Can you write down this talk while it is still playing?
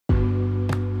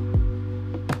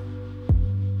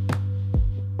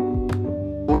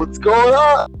What's going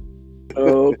on?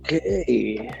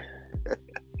 Okay.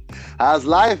 How's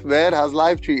life, man? How's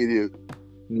life treating you?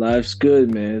 Life's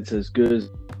good, man. It's as good as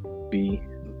be.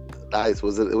 Nice.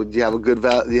 Did you have a good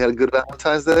you had a good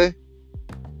Valentine's Day?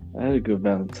 I had a good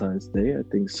Valentine's Day. I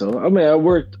think so. I mean, I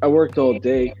worked all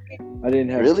day. I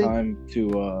didn't have Really? time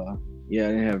to I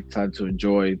didn't have time to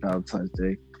enjoy Valentine's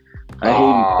Day.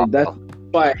 That's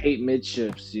why I hate mid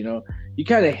shifts, you know. You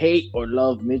kind of hate or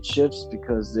love mid shifts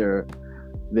because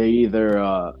they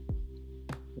either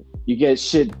you get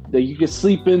shit that you can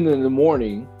sleep in the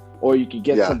morning, or you can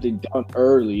get something done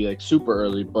early, like super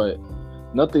early, but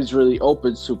nothing's really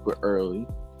open super early.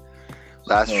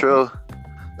 That's true.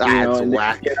 That's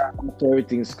whack. After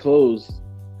everything's closed,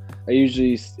 I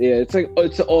usually it's an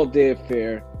all day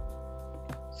affair.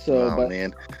 So,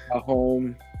 man, at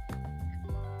home,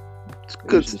 it's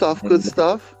good stuff. Good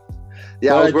stuff.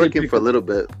 Yeah, I was working for a little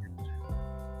bit.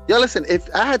 Yo, listen, if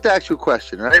I had to ask you a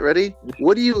question, right? Ready?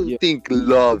 What do you think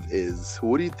love is?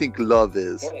 What do you think love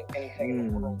is?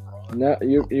 Now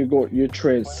you're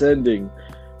transcending.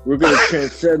 We're gonna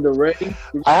transcend already.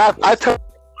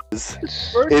 It's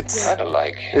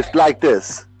like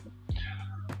this.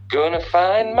 Gonna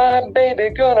find my baby,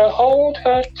 gonna hold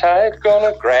her tight,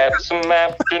 gonna grab some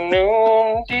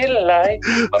afternoon delight.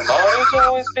 My motto's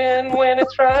always been when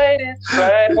it's right,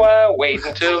 why wait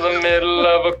until the middle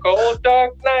of a cold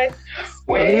dark night?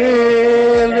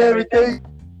 When everything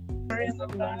in the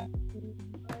night.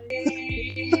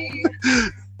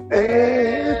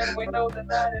 And we know the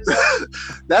night is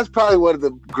That's probably one of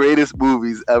the greatest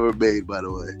movies ever made, by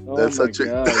the way. That's God,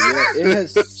 it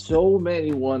has so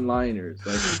many one-liners.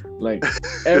 Like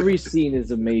every scene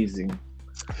is amazing.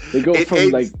 They go from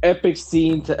like epic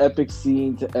scene to epic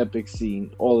scene to epic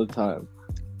scene all the time.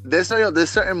 There's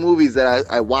certain movies that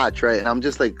I watch, right? And I'm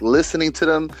just like listening to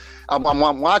them.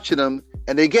 I'm watching them,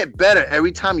 and they get better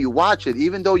every time you watch it.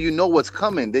 Even though you know what's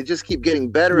coming, they just keep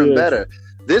getting better and better.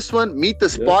 This one, Meet the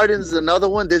Spartans, is another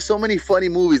one. There's so many funny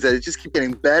movies that it just keep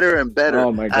getting better and better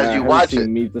as you watch it.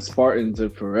 Meet the Spartans in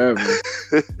forever.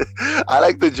 I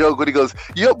like the joke when he goes,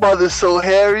 "Your mother's so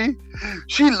hairy,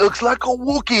 she looks like a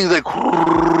Wookiee." Like,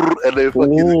 and they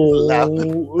fucking laugh.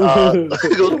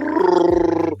 He goes,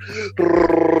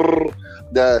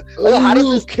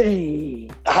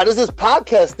 how does this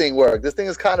podcast thing work? This thing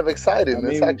is kind of exciting. I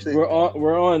mean,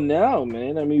 we're on now,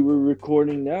 man. I mean, we're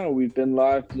recording now. We've been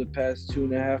live for the past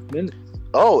 2.5 minutes.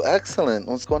 Oh, excellent!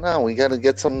 What's going on? We got to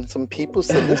get some people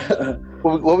to listen.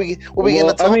 what we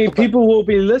gonna talk about? People will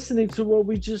be listening to what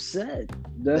we just said.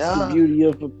 That's the beauty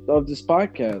of this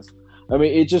podcast. I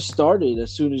mean, it just started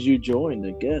as soon as you joined,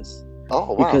 I guess.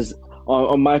 Oh, wow! Because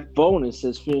on my phone it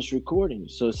says finish recording,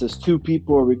 so it says 2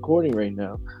 people are recording right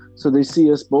now, so they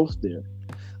see us both there.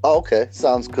 Oh, okay.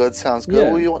 Sounds good. Yeah.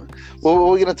 What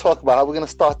are we going to talk about? How are we going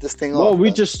to start this thing off? Well,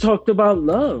 we just talked about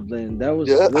love, and that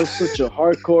was such a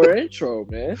hardcore intro,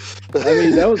 man. I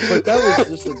mean, that was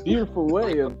just a beautiful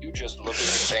way of... You just look at the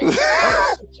saying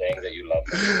that you love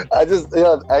me.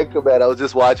 Anchorman, I was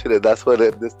just watching it. That's when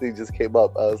this thing just came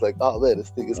up. I was like, oh, man, this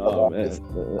thing is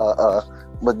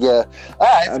But yeah. All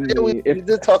right. We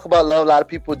did talk about love. A lot of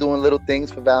people doing little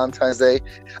things for Valentine's Day.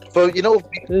 But, you know...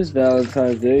 It's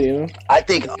Valentine's Day, you know? I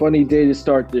think... Funny day to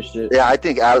start this shit. Yeah, I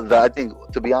think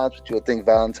to be honest with you, I think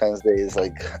Valentine's Day is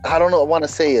like, I don't know, I want to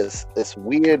say it's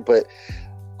weird, but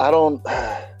I'm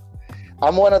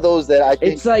one of those that I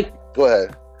think it's like, go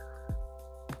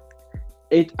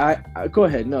ahead. Go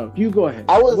ahead. No, you go ahead.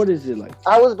 What is it like?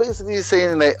 I was basically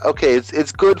saying that okay,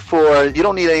 it's good for, you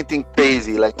don't need anything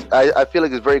crazy. Like I feel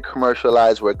like it's very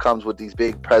commercialized where it comes with these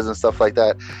big presents, stuff like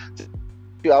that.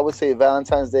 I would say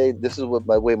Valentine's Day, this is what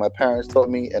my parents taught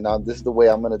me, and this is the way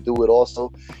I'm going to do it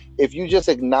also. If you just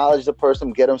acknowledge the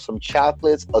person, get them some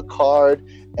chocolates, a card,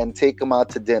 and take them out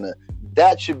to dinner,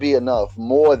 that should be enough.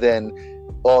 More than,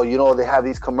 they have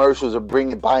these commercials of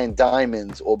buying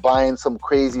diamonds or buying some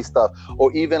crazy stuff,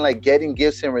 or even like getting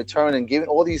gifts in return and giving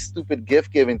all these stupid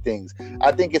gift-giving things.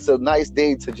 I think it's a nice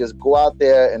day to just go out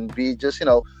there and be just,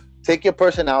 take your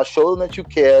person out, show them that you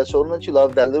care, show them that you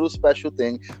love, that little special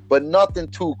thing, but nothing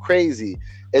too crazy.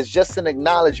 It's just an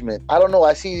acknowledgement. I don't know.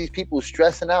 I see these people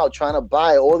stressing out, trying to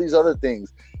buy all these other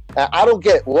things. I don't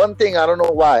get one thing. I don't know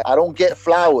why. I don't get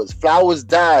flowers. Flowers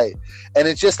die. And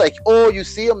it's just like, you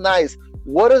see them nice.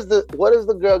 What is the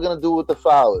girl going to do with the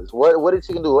flowers? What is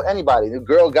she going to do with anybody? The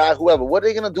girl, guy, whoever. What are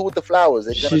they going to do with the flowers?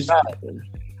 They're going to die.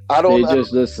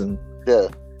 Listen. Yeah.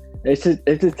 It's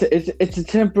a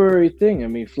temporary thing. I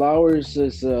mean, flowers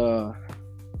is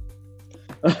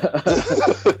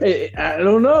I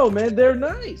don't know, man. They're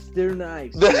nice. They're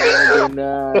nice. They're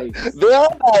nice. They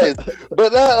are nice,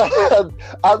 but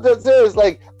I'm just serious.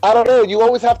 Like, I don't know. You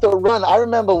always have to run. I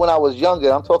remember when I was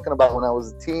younger. I'm talking about when I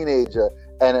was a teenager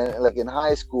and like in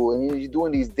high school, and you're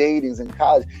doing these datings in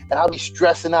college, and I'll be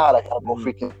stressing out. I gotta go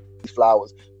freaking these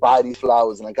flowers, buy these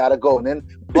flowers, and I gotta go. And then,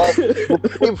 but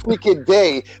the same freaking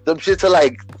day, them shits are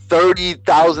like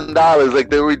 $30,000, like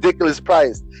they're ridiculous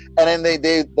price. And then they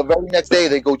the very next day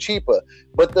they go cheaper.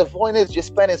 But the point is, you're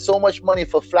spending so much money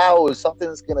for flowers,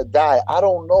 something's gonna die. I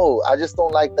don't know. I just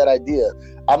don't like that idea.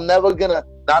 I'm never gonna.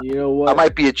 You know what? I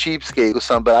might be a cheapskate or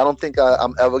something, but I don't think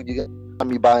I'm ever gonna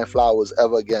me buying flowers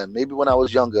ever again. Maybe when I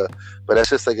was younger, but that's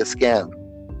just like a scam.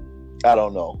 I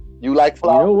don't know. You like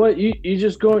flowers? You know what? You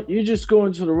just go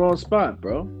into the wrong spot,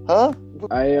 bro. Huh?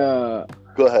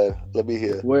 Go ahead. Let me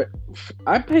hear. Where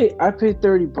I pay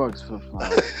 $30 for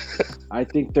flowers. I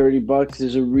think $30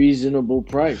 is a reasonable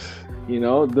price. You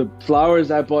know, the flowers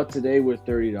I bought today were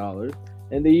 $30,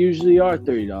 and they usually are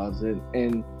 $30.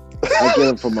 And I get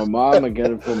them for my mom. I get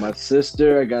them for my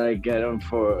sister. I have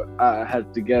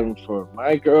to get them for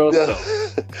my girl. So,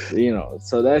 you know,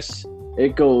 so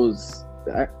it goes.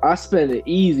 I spend an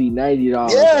easy $90.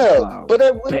 Yeah, but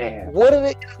then what are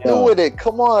they gonna do with it?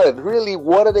 Come on, really?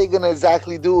 What are they gonna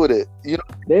exactly do with it? You know,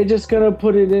 they're just gonna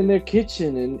put it in their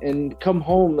kitchen and come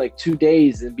home like 2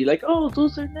 days and be like, "Oh,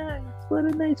 those are nice. What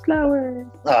a nice flower."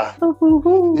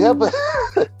 Yeah, but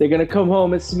they're gonna come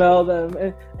home and smell them,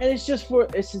 and it's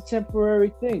a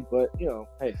temporary thing. But you know,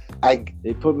 hey,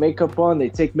 they put makeup on, they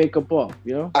take makeup off.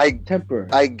 You know, temporary.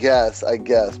 I guess,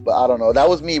 but I don't know. That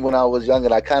was me when I was young,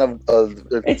 and I kind of.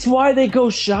 It's why they go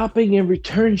shopping and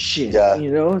return shit. Yeah,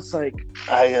 you know, it's like.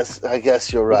 I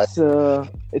guess you're right.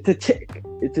 It's a tick.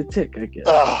 It's a tick, I guess.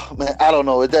 Oh man, I don't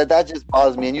know. That just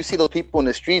bothers me. And you see those people in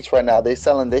the streets right now. They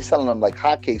selling them like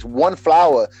hotcakes. One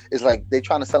flower is like they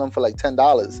trying to sell them for like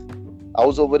 $10. I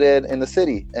was over there in the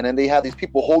city, and then they have these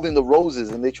people holding the roses,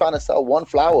 and they trying to sell one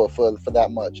flower for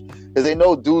that much because they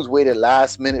know dudes waited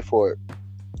last minute for it,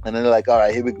 and then they're like, "All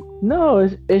right, here we go." No,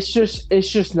 it's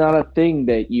just not a thing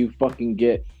that you fucking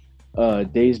get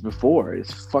days before.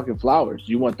 It's fucking flowers.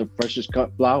 You want the freshest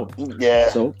cut flowers. Yeah.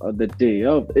 So the day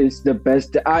of is the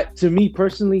best. To me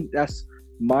personally, that's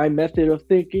my method of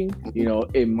thinking. You know,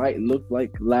 it might look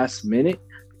like last minute,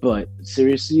 but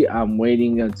seriously, I'm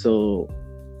waiting until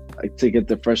to get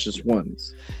the freshest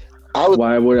ones.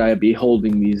 Why would I be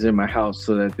holding these in my house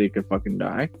so that they could fucking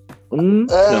die?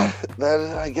 No.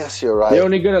 I guess you're right. They're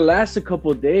only gonna last a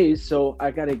couple of days, so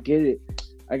I gotta get it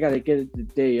the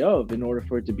day of in order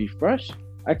for it to be fresh.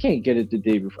 I can't get it the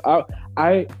day before.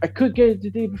 I could get it the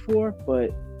day before, but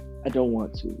I don't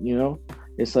want to. You know,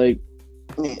 it's like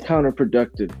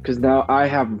counterproductive because now I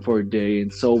have them for a day,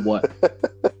 and so what?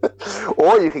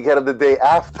 Or you can get them the day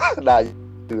after. Nah, you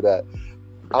do that.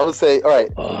 I would say, all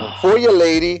right, for your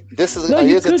lady, this is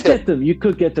here's a tip. You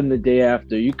could get them the day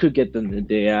after.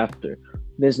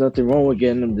 There's nothing wrong with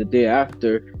getting them the day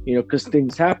after, you know, because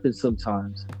things happen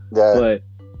sometimes. Yeah. But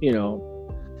you know,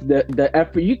 the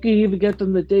effort, you can even get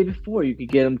them the day before. You could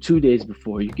get them 2 days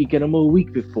before. You could get them a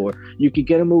week before. You could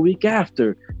get them a week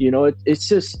after. You know, it's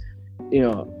just, you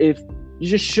know, if you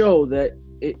just show that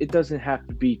it doesn't have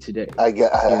to be today. You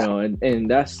know, and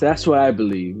that's what I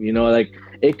believe. You know, like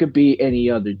it could be any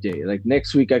other day. Like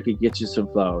next week, I could get you some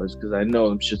flowers because I know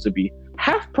them shits will be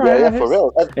half price. Yeah, for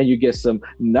real. And you get some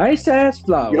nice ass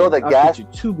flowers. You know the I'll gas. get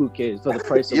you 2 bouquets for the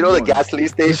price. You know the gasoline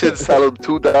stations sell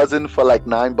 2 dozen for like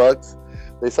 $9.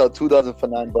 They sell 2 dozen for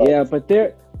 $9. Yeah, but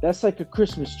that's like a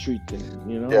Christmas tree thing.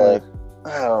 You know. Yeah. Like,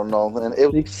 I don't know, man.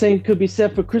 The same could be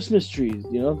said for Christmas trees.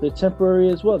 You know, they're temporary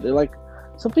as well. They're like,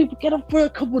 some people get them for a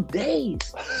couple of days.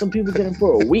 Some people get them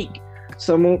for a week.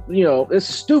 Some, you know, it's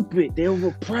stupid. They're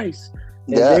overpriced.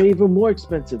 And they're even more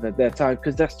expensive at that time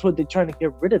because that's what they're trying to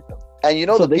get rid of them. And you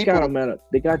know, so they got them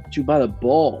they got you by the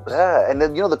balls. Yeah, and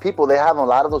then you know the people, they have a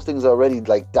lot of those things already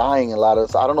like dying. I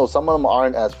don't know. Some of them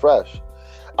aren't as fresh.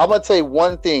 I'm gonna say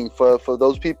one thing for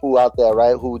those people out there,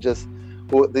 right? Who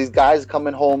these guys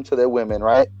coming home to their women,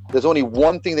 right? There's only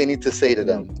one thing they need to say to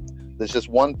them. There's just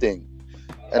one thing.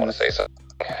 I want to say something.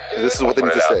 This is what they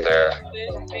need to say. There.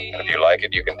 If you like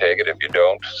it, you can take it. If you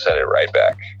don't, send it right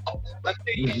back. I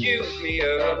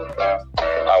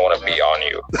want to be on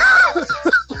you.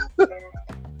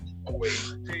 Wait.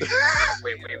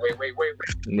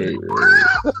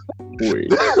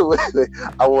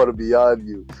 I want to be on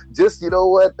you. Just, you know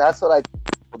what? That's what I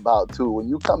think about too. When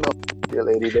you come up here,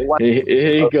 lady, they want.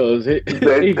 Here he goes. He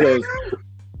goes.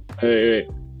 Hey,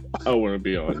 I want to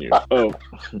be on you. Oh.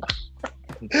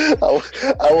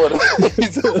 I would.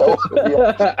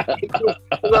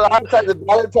 A lot of times, the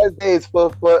Valentine's Day is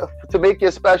for to make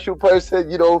your special person,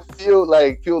 feel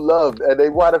loved, and they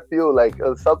want to feel like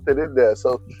something in there.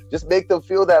 So just make them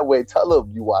feel that way. Tell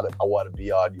them I want to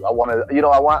be on you. I want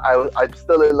to, I'm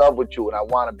still in love with you, and I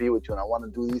want to be with you, and I want to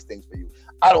do these things for you.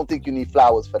 I don't think you need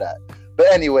flowers for that. But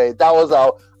anyway, that was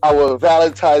our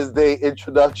Valentine's Day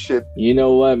introduction. You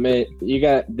know what, man?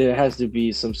 There has to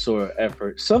be some sort of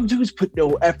effort. Some dudes put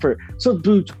no effort. Some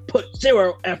dudes put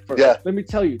zero effort. Yeah. Let me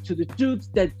tell you, to the dudes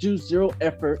that do zero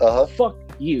effort, fuck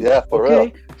you. Yeah, for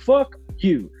real. Fuck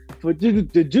you. For the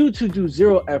dudes who do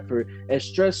zero effort and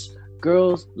stress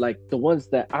girls like the ones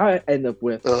that I end up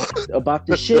with about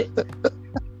this shit,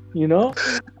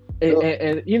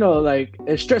 And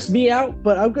it stressed me out,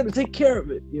 but I'm gonna take care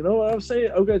of it. You know what I'm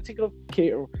saying? I'm gonna take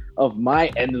care of my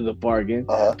end of the bargain.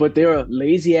 But there are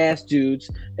lazy ass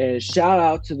dudes, and shout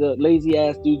out to the lazy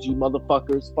ass dudes, you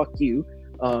motherfuckers. Fuck you.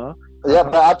 But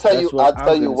I'll tell you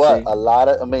what. A lot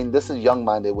of, this is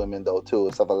young-minded women though too.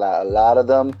 It's a lot of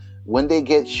them, when they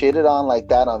get shitted on like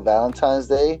that on Valentine's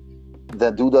Day,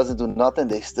 the dude doesn't do nothing.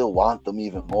 They still want them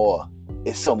even more.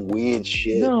 It's some weird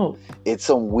shit. No. It's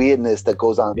some weirdness that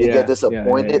goes on. They get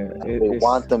disappointed. And they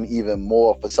want them even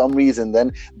more for some reason.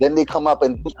 Then they come up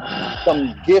and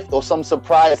some gift or some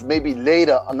surprise maybe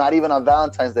later, not even on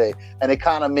Valentine's Day, and it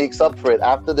kind of makes up for it.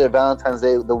 After their Valentine's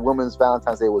Day, the woman's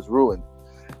Valentine's Day was ruined.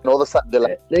 And all of a sudden they're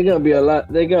like, they're gonna be a lot.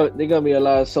 They're gonna be a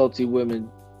lot of salty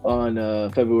women on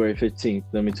February 15th.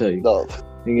 Let me tell you. No.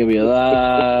 There's gonna be a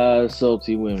lot of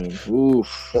salty women.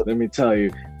 Oof. Let me tell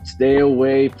you. Stay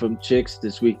away from chicks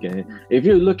this weekend. If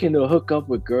you're looking to hook up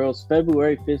with girls,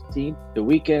 February 15th, the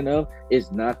weekend of,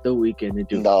 is not the weekend to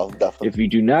do it. No, definitely. If you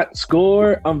do not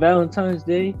score on Valentine's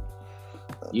Day,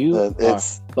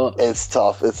 it's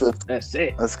tough. That's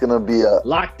it. It's gonna be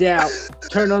locked out.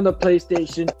 Turn on the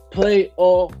PlayStation. Play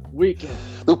all weekend.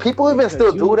 Do people even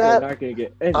still do that?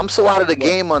 I'm so out of the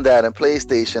game on that and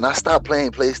PlayStation. I stopped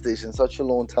playing PlayStation such a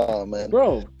long time, man.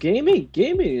 Bro, gaming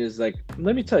is like,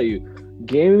 let me tell you,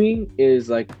 gaming is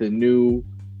like the new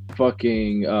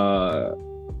fucking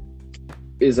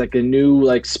is like a new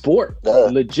like sport.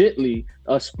 Legitly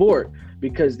a sport,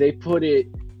 because they put it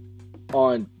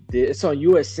on. It's on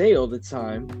USA all the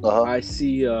time. I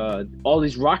see all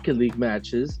these Rocket League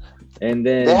matches, and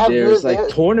then there's like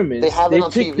tournaments.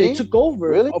 They took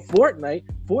over a Fortnite.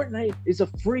 Fortnite is a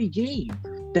free game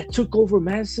that took over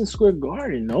Madison Square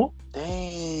Garden. No,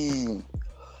 dang.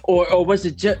 Or was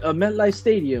it MetLife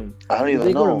Stadium? I don't even know. Did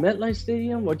they go to MetLife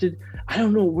Stadium, or I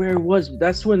don't know where it was. But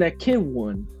that's when that kid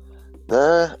won.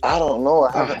 I don't know.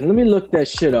 Let me look that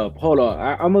shit up. Hold on,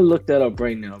 I'm gonna look that up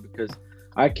right now because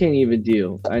I can't even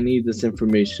deal. I need this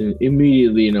information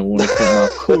immediately, and I want to come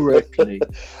out correctly.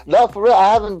 No, for real,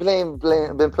 I haven't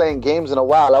been playing games in a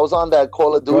while. I was on that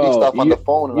Call of Duty stuff on the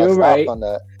phone, and I stopped on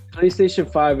that. PlayStation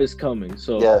 5 is coming,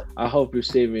 so I hope you're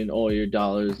saving all your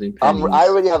dollars and pennies. I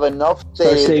already have enough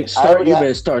saved. You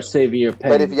better start saving your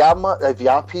pennies. But if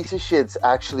y'all piece of shits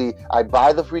actually, I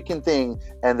buy the freaking thing,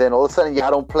 and then all of a sudden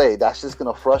y'all don't play, that's just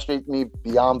gonna frustrate me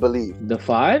beyond belief. The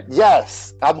 5?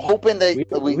 Yes, I'm hoping that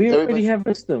we already have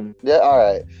system. Yeah, all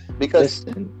right, because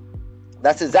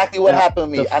that's exactly what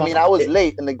happened to me. I was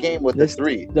late in the game with the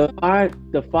 3. The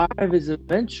 5 is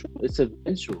eventual. It's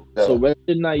eventual. Yeah. So whether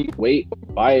or not you wait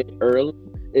or buy it early,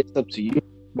 it's up to you.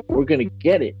 We're gonna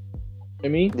get it. I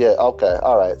mean, yeah. Okay.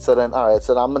 All right. So I'm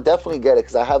gonna definitely get it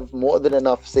because I have more than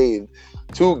enough saved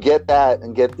to get that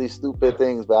and get these stupid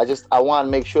things. But I want to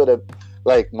make sure that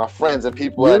like my friends and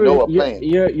people I know are playing.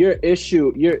 Your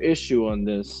issue on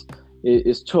this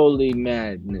is totally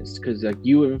madness, because like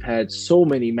you have had so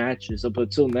many matches up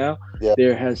until now. Yeah.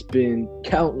 There has been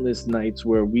countless nights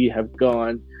where we have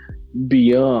gone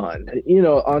beyond,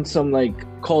 on some like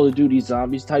Call of Duty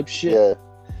Zombies type shit. Yeah.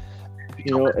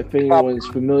 If anyone's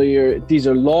familiar, these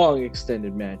are long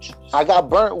extended matches. I got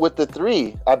burnt with the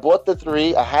 3. I bought the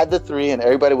 3. I had the 3, and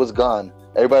everybody was gone.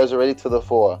 Everybody was already to the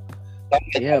 4.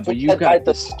 Yeah, but you got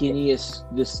the skinny.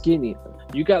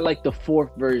 You got like the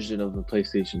 4th version of the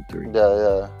PlayStation 3.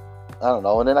 Yeah. I don't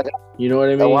know. And then you know what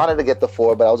I mean? I wanted to get the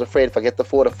 4, but I was afraid if I get the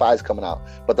 4, the 5's coming out.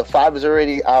 But the 5 is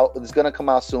already out. It's gonna come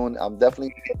out soon. I'm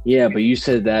definitely. Yeah, but you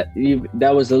said that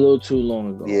was a little too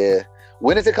long ago. Yeah.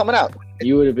 When is it coming out?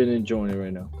 You would have been enjoying it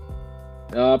right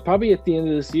now. Probably at the end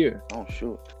of this year. Oh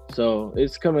shoot. So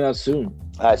it's coming out soon.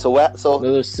 All right. So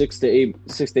another 6 to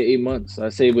 8 months. I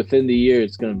say within the year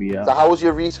it's gonna be out. So how was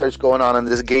your research going on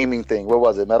this gaming thing? Where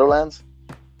was it? Meadowlands?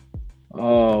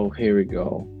 Oh, here we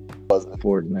go. Was it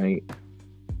Fortnite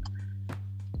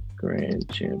Grand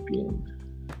Champion?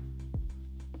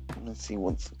 Let's see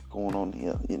what's going on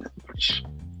here.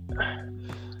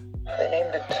 They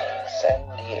named it San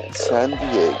Diego. San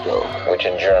Diego. Which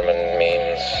in German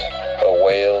means a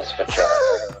whale's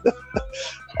vagina.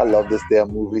 I love this damn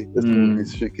movie. This movie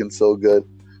is freaking so good.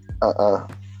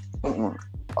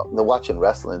 They're watching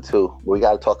wrestling too. We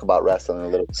got to talk about wrestling a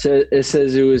little. It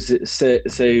says it was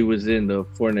say he was in the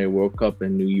Fortnite World Cup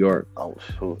in New York. Oh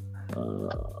shoot!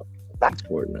 That's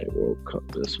Fortnite World Cup.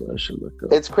 That's what I should look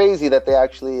up. It's crazy that they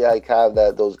actually like have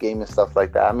those games and stuff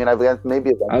like that. I mean,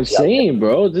 I'm saying,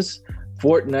 bro, this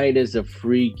Fortnite is a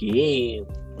free game.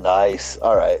 Nice.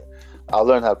 All right, I'll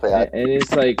learn how to play it. And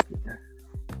it's like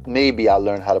maybe I'll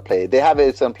learn how to play it. They have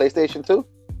it on PlayStation too.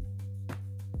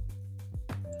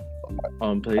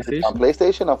 On PlayStation? On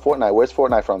PlayStation or Fortnite? Where's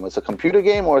Fortnite from? It's a computer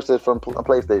game or is it from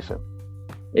PlayStation?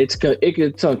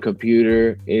 It's on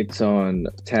computer. It's on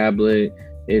tablet.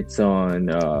 It's on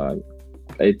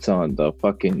the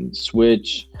fucking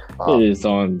Switch. It is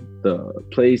on the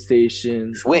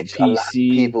PlayStation. Switch. PC. A lot of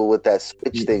people with that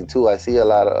Switch thing too. I see a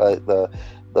lot of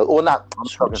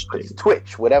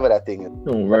Twitch, whatever that thing is.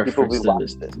 Don't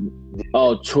reference this.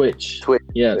 Oh, Twitch.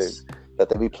 Yes. That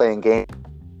they be playing games.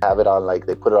 Have it on, like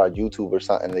they put it on YouTube or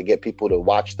something. They get people to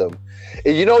watch them.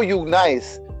 And you know, you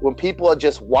nice when people are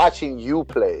just watching you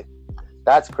play.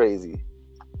 That's crazy.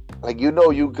 Like, you know,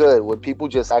 you good when people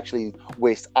just actually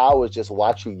waste hours just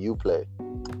watching you play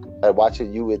and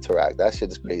watching you interact. That shit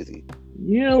is crazy.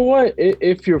 You know what?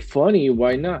 If you're funny,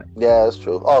 why not? Yeah, that's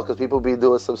true. Oh, because people be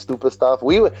doing some stupid stuff.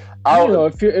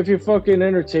 If you're fucking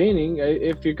entertaining,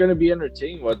 if you're gonna be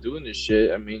entertaining while doing this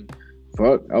shit, I mean.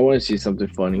 Fuck, I want to see something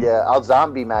funny. Yeah, our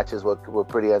zombie matches were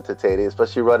pretty entertaining,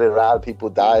 especially running around, people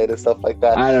dying and stuff like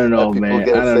that. I don't know, man. I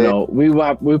don't know.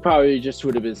 We probably just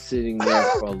would have been sitting there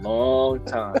for a long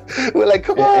time. We're like,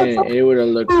 come on. And it would have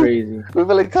looked crazy. We'd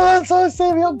be like, come on, someone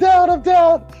save me. I'm down.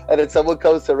 And then someone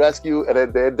comes to rescue, and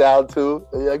then they're down too.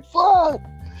 And you're like, fuck.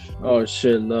 Oh,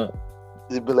 shit, look.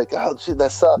 You'd be like, oh, shit,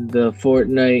 that sucks. The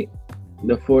Fortnite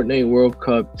World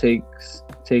Cup take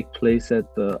place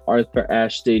at the Arthur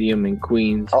Ashe Stadium in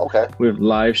Queens. Oh, okay. With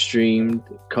live streamed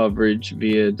coverage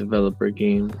via Developer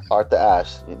Games. Arthur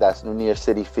Ashe, that's near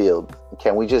Citi Field.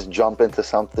 Can we just jump into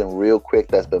something real quick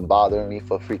that's been bothering me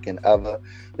for freaking ever?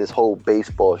 This whole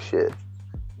baseball shit.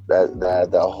 That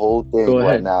the whole thing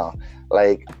right now.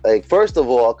 Like first of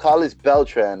all, Carlos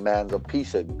Beltran, man's a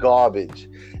piece of garbage.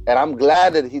 And I'm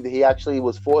glad that he actually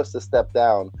was forced to step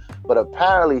down. But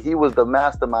apparently he was the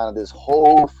mastermind of this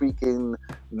whole freaking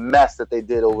mess that they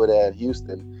did over there in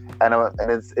Houston. And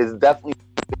it's definitely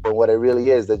what it really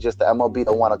is. That just the MLB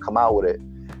don't want to come out with it.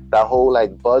 That whole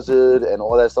like buzzard and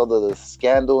all that sort of the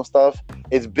scandal and stuff.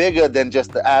 It's bigger than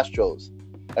just the Astros.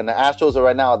 And the Astros are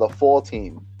right now the fall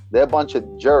team. They're a bunch of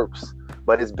jerks.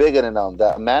 But it's bigger than them.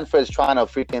 That Manfred's trying to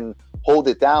freaking hold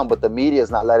it down, but the media is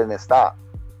not letting it stop.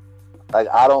 Like,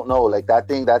 I don't know. Like, that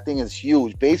thing is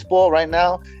huge. Baseball right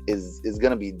now is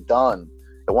gonna be done.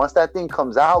 And once that thing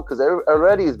comes out, because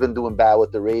already has been doing bad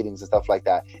with the ratings and stuff like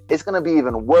that, it's gonna be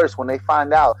even worse when they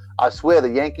find out. I swear the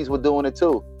Yankees were doing it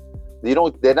too.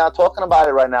 They're not talking about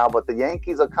it right now, but the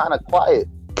Yankees are kind of quiet.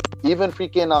 Even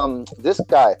freaking this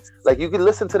guy, like, you can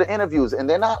listen to the interviews and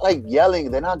they're not like yelling.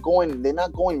 They're not going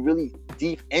really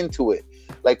deep into it.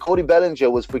 Like Cody Bellinger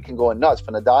was freaking going nuts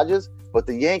from the Dodgers, but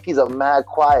the Yankees are mad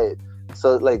quiet.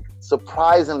 So like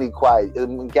surprisingly quiet.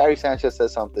 Gary Sanchez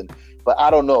says something, but I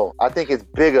don't know. I think it's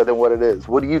bigger than what it is.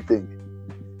 What do you think?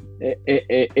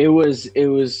 It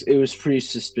was pretty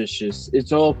suspicious.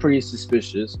 It's all pretty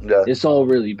suspicious. Yeah. It's all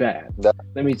really bad. Yeah.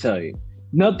 Let me tell you.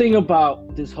 Nothing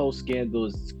about this whole scandal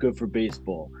is good for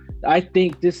baseball. I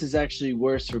think this is actually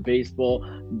worse for baseball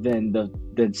than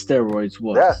steroids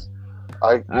was. Yeah.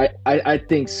 I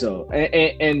think so.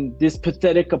 And this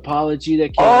pathetic apology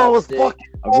that came out today,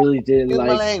 I really didn't like.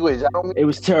 My language. It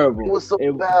was terrible. It was so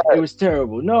bad. It was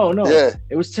terrible. No. Yeah.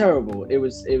 It was terrible. It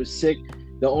was sick.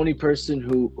 The only person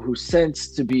who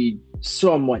sensed to be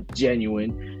somewhat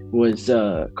genuine was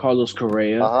Carlos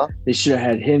Correa. Uh-huh. They should have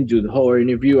had him do the whole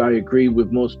interview. I agree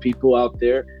with most people out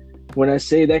there when I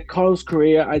say that Carlos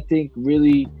Correa, I think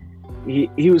really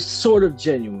he was sort of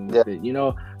genuine with it, you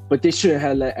know. But they should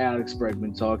have let Alex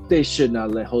Bregman talk. They should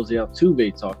not let Jose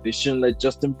Altuve talk. They shouldn't let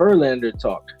Justin Verlander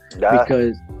talk. Yeah.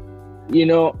 Because, you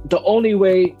know, the only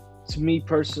way, to me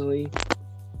personally,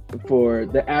 for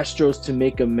the Astros to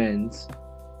make amends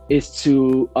is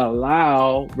to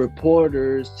allow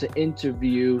reporters to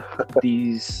interview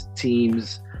these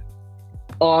teams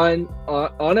on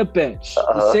a bench.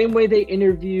 The same way they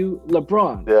interview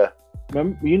LeBron. Yeah.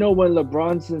 Remember, you know when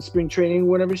LeBron's in spring training,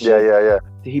 whatever shit? Yeah.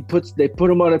 They put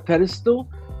him on a pedestal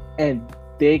and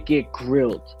they get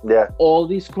grilled. Yeah. All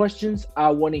these questions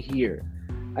I want to hear.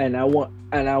 And I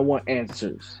want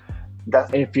answers.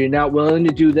 If you're not willing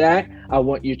to do that, I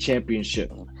want your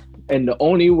championship. And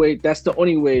that's the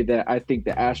only way that I think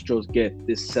the Astros get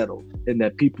this settled, and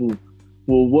that people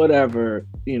will whatever,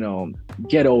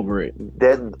 get over it.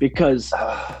 Then Because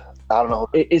I don't know.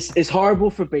 it's horrible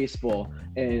for baseball,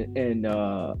 and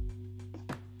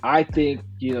I think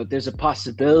there's a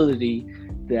possibility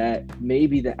that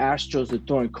maybe the Astros are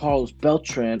throwing Carlos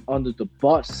Beltran under the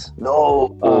bus.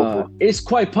 No, It's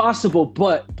quite possible,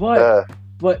 but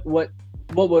what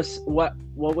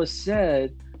was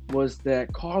said was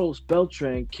that Carlos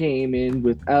Beltran came in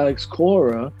with Alex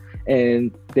Cora,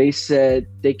 and they said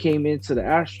they came into the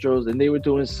Astros and they were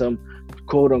doing some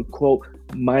quote unquote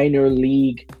minor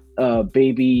league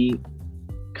baby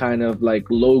kind of like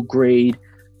low grade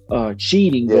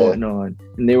cheating going on,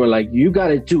 and they were like, you got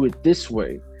to do it this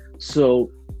way. So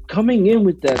coming in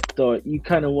with that thought, you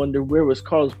kind of wonder, where was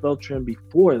Carlos Beltran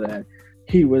before that?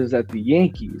 He was at the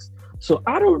Yankees. So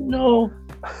I don't know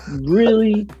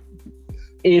really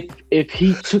if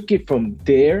he took it from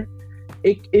there.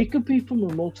 It could be from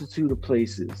a multitude of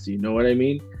places, you know what I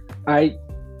mean? I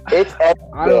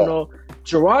don't know.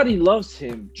 Girardi loves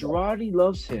him.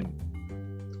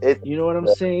 You know what I'm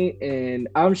saying? And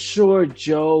I'm sure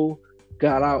Joe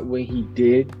got out when he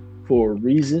did for a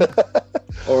reason,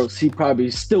 or else he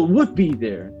probably still would be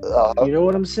there. You know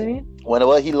what I'm saying?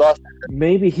 Whenever he lost,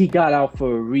 maybe he got out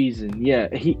for a reason.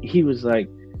 Yeah, he was like,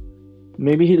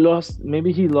 maybe he lost the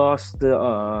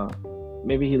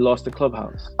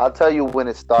clubhouse. I'll tell you when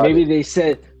it started. Maybe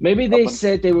they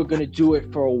said they were going to do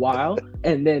it for a while,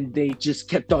 and then they just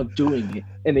kept on doing it,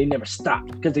 and they never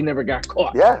stopped because they never got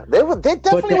caught. Yeah, they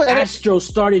definitely. But the Astros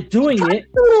started doing it,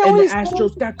 and the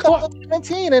Astros got caught.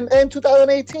 2019 and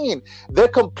 2018, they're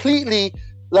completely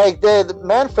like the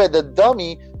Manfred, the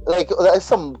dummy. Like, that's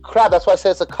some crap. That's why I said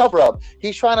it's a cover up.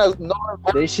 He's trying to.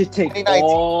 They should take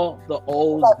all the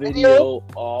old video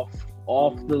off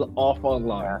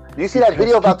online. Do you see that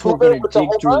video about Twitter with the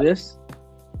whole run? This?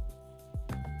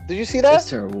 Did you see that? That's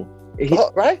terrible.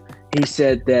 Right? He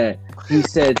said that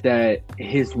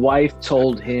his wife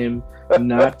told him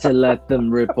not to let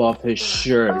them rip off his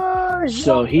shirt.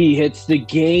 So he hits the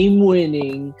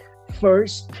game-winning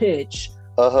first pitch.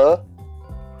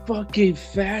 Fucking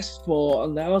fastball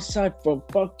on the outside from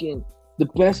fucking the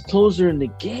best closer in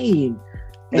the game,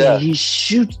 and he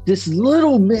shoots this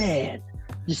little man.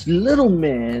 If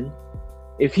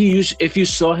you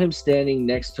saw him standing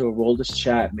next to Aroldis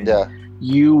Chapman,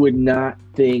 you would not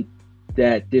think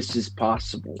that this is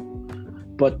possible.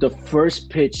 But the first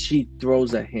pitch he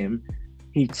throws at him,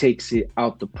 he takes it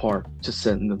out the park to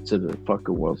send them to the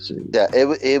fucking World Series. Yeah,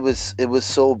 it was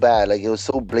so bad. Like, it was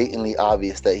so blatantly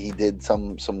obvious that he did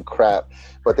some crap,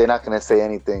 but they're not gonna say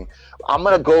anything. I'm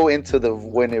gonna go into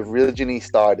when it originally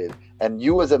started, and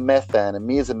you as a Mets fan and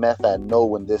me as a Mets fan know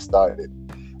when this started.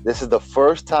 This is the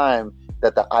first time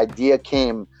that the idea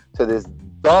came to this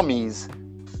dummy's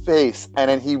face, and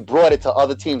then he brought it to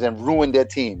other teams and ruined their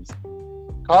teams.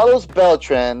 Carlos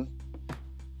Beltran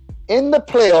in the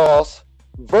playoffs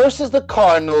versus the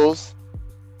Cardinals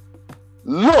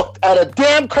looked at a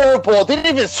damn curveball, didn't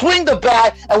even swing the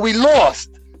bat, and we lost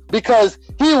because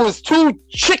he was too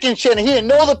chicken shit and he didn't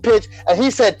know the pitch, and he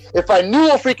said, if I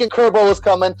knew a freaking curveball was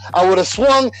coming, I would have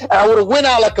swung and I would have went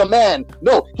out like a man.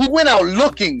 No, he went out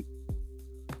looking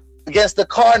against the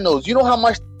Cardinals. You know how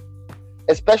much,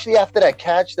 especially after that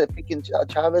catch that freaking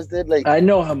Chavez did? Like, I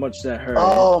know how much that hurt.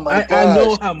 Oh my god! I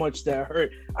know how much that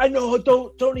hurt. I know.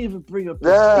 Don't even bring up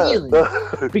the feeling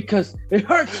because it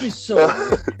hurts me so.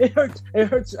 It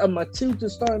hurts. My tooth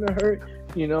is starting to hurt.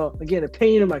 Again, a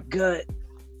pain in my gut.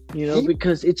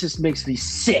 Because it just makes me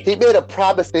sick. He made a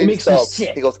promise to himself. Makes me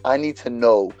sick. He goes, I need to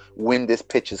know when this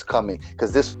pitch is coming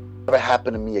because this will never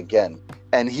happen to me again.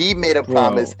 And he made a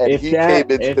promise, and he came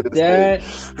into the stage.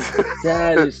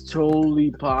 That is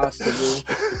totally possible.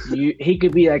 He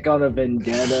could be like on a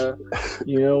vendetta.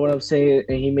 You know what I'm saying?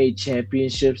 And he made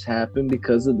championships happen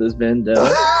because of this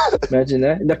vendetta. Imagine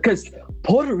that. Because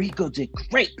Puerto Rico did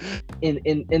great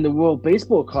in the World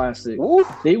Baseball Classic. Oof.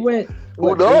 They went.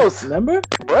 Who knows? Remember?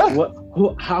 What?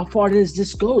 How far does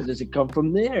this go? Does it come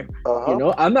from there?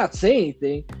 I'm not saying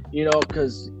anything.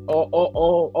 Because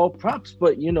all props.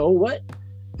 But you know what?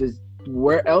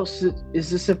 Where else is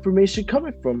this information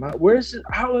coming from? Where is it?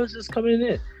 How is this coming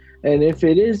in? And if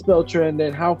it is Beltran,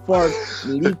 then how far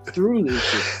leaked through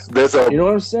this? You know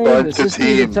what I'm saying? Does this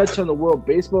need to touch on the World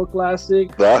Baseball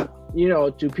Classic? Yeah.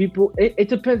 Do people? It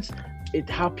depends.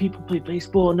 How people play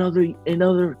baseball in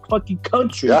other fucking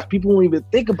countries. Yeah. People won't even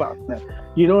think about that.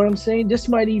 You know what I'm saying? This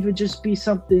might even just be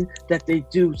something that they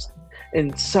do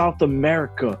in South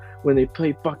America when they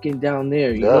play fucking down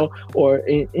there, you know, or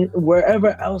in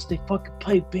wherever else they fucking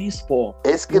play baseball.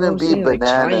 It's gonna be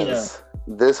bananas.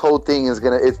 Like this whole thing is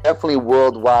it's definitely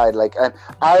worldwide. Like, and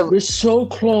we're so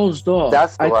closed off.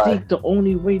 That's why. I think the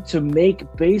only way to make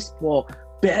baseball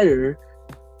better,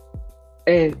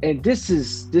 and this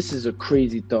is a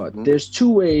crazy thought. Mm-hmm. There's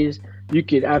two ways you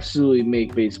could absolutely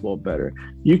make baseball better.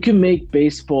 You can make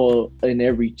baseball an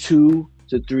every 2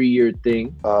 to 3 year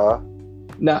thing.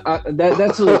 Now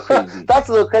that's a little crazy. That's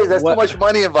a little crazy. That's too much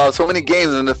money involved. So many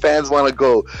games, and the fans want to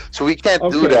go. So we can't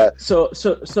do that. So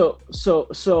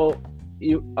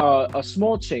you a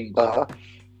small change.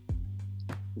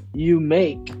 You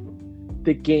make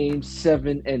the game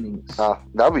 7 innings.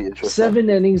 That'd be interesting. 7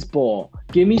 innings ball.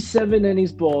 Give me 7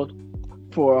 innings ball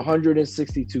for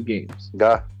 162 games.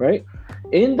 Yeah. Right?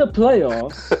 In the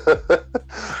playoffs,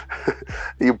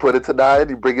 you put it to 9.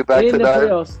 You bring it back to 9. In the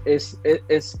playoffs,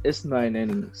 it's 9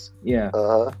 innings. Yeah.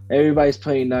 Everybody's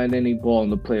playing 9 inning ball in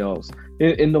the playoffs.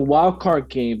 In the wild card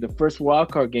game, the first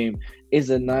wild card game is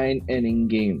a 9 inning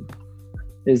game.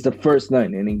 Is the first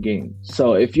 9 inning game.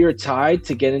 So if you're tied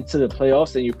to get into the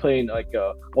playoffs and you're playing like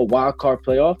a wild card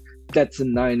playoff, that's a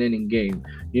 9 inning game.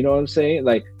 You know what I'm saying?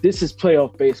 Like, this is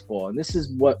playoff baseball, and this is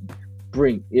what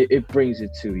it brings it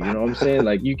to. You know what I'm saying?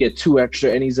 Like, you get 2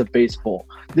 extra innings of baseball.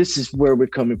 This is where we're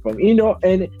coming from. You know,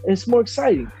 and it's more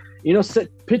exciting. You know,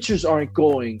 pitchers aren't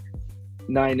going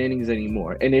 9 innings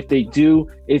anymore, and if they do,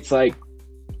 it's like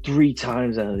 3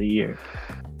 times out of the year,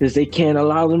 because they can't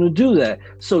allow them to do that.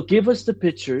 So give us the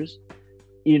pitchers.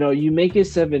 You know, you make it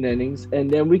 7 innings,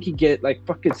 and then we can get like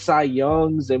fucking Cy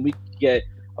Youngs, and we can get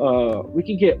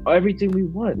everything we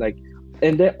want. Like,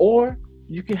 and then, or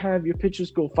you can have your pitchers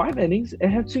go 5 innings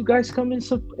and have 2 guys come in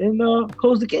and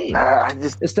close the game.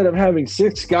 Instead of having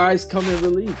 6 guys come in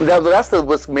relief. That's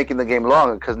what's making the game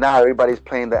longer, because now everybody's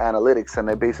playing the analytics, and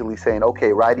they're basically saying,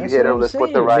 okay, righty hitter, let's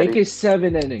put the righty. Make it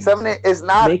 7 innings. 7 is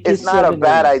not. It's not a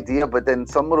bad idea, but then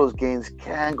some of those games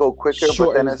can go quicker.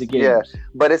 But then it's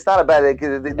but it's not a bad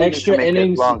idea. Extra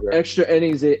innings. Extra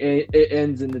innings. It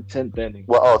ends in the 10th inning.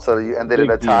 Well, so you ended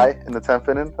in a tie in the 10th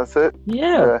inning. That's it.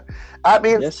 Yeah. I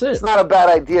mean, it's not a bad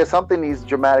idea. Something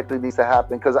dramatically needs to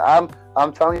happen, because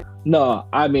I'm telling you. No,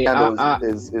 I mean,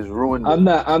 is ruined. I'm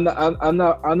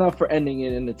not for ending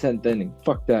it in the 10th inning.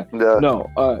 Fuck that. Yeah. No,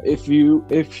 if you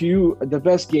the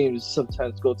best games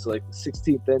sometimes go to like the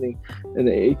 16th inning and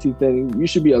the 18th inning. You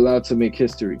should be allowed to make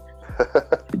history.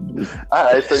 All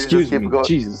right, so you just keep it going.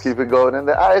 Jesus. Keep it going in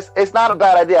there. It's not a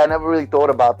bad idea. I never really thought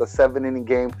about the 7 inning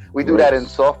game. We do that in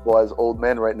softball as old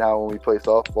men right now when we play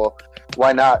softball.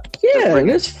 Why not? Yeah,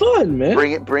 it's fun, man.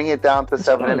 Bring it down to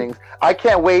 7 innings. I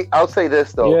can't wait. I'll say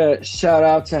this though. Yeah, shout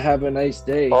out to Have a Nice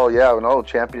Day. Oh yeah, no,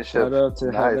 championship. Shout out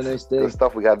to Have a Nice Day. Good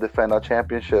stuff. We got to defend our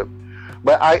championship.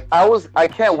 But I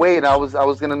can't wait. I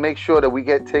was gonna make sure that we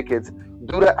get tickets.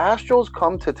 Do the Astros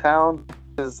come to town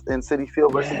in Citi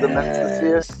Field versus the Mets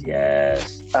this year?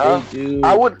 Yes, they do.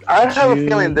 I have a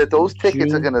feeling that those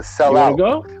tickets are gonna sell out.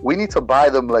 Go? We need to buy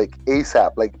them like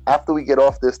ASAP. Like after we get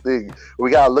off this thing, we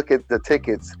gotta look at the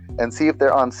tickets and see if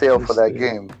they're on sale for that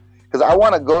game. Because I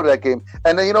want to go to that game.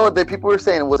 And then you know what? The people were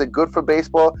saying, was it good for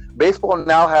baseball? Baseball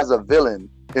now has a villain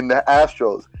in the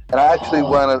Astros, and I actually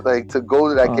want to go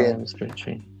to that game. That's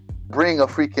great. Bring a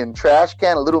freaking trash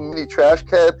can, a little mini trash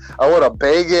can. I want to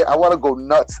bag it. I want to go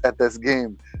nuts at this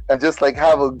game and just like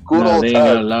have a good old time. They ain't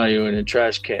gonna allow you in a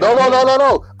trash can.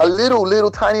 No. A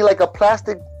little tiny, like a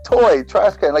plastic toy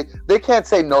trash can. Like they can't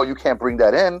say no, you can't bring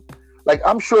that in. Like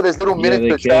I'm sure there's little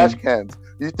miniature trash cans.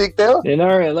 You think they're not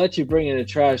gonna let you bring in a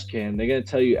trash can. They're gonna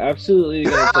tell you absolutely.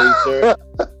 They're gonna tell you,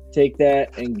 sir, take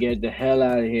that and get the hell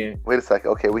out of here. Wait a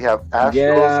second. Okay, we have Astros.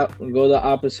 Get out and go the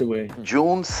opposite way.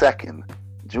 June 2nd.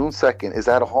 Is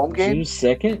that a home game? June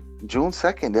 2nd? June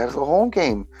 2nd. That's a home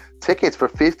game. Tickets for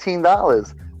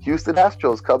 $15. Houston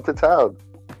Astros come to town.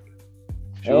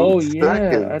 June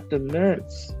 2nd. At the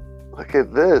Mets. Look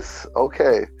at this.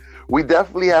 Okay. We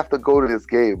definitely have to go to this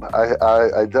game.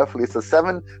 I definitely. It's a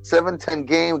 7-10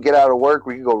 game. Get out of work.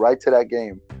 We can go right to that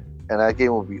game. And that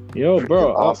game will be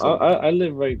awesome. I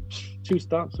live right 2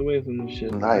 stops away from this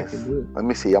shit. Nice. Let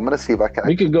me see. I'm gonna see if I can.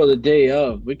 We could go the day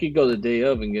of.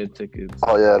 And get tickets.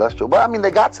 Oh yeah, that's true. But I mean,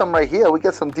 they got some right here. We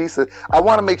get some decent. I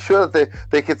want to make sure that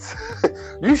they could.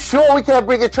 You sure we can't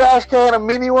bring a trash can, a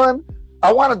mini one?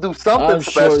 I want to do something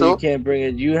special. Sure you can't bring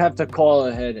it. You have to call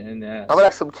ahead and ask. I'm gonna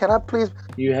ask them. Can I please?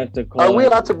 You have to call. Are we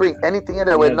allowed to bring anything in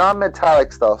there with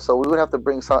non-metallic stuff? So we would have to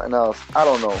bring something else. I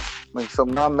don't know, like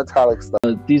some non-metallic stuff.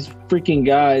 These freaking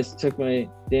guys took my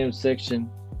damn section.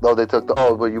 No, they took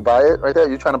will you buy it right there?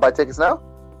 You trying to buy tickets now?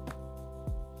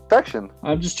 section.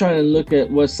 I'm just trying to look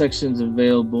at what section's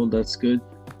available. That's good.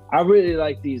 I really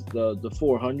like these the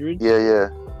 400s. Yeah.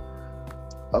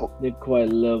 They're quite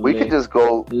lovely. We could just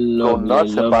go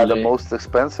nuts and buy the most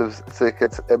expensive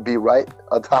tickets and be right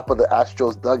on top of the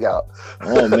Astros dugout.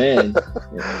 Oh man!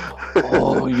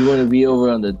 Oh, you want to be over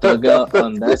on the dugout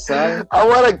on that side? I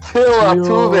want to kill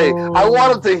Altuve. I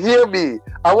want him to hear me.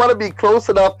 I want to be close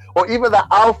enough, or even the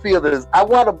outfielders. I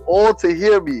want them all to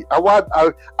hear me. I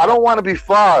don't want to be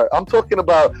far. I'm talking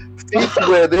about seats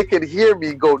where they can hear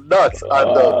me go nuts.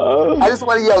 I just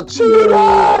want to yell,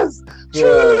 "Cheetahs!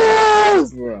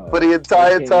 Cheetahs!" for the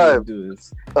entire time.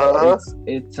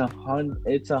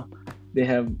 They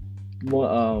have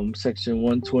section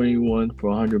 121 for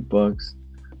 $100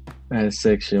 and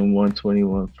section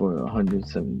 121 for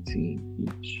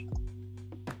 117 each.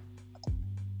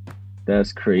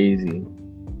 That's crazy.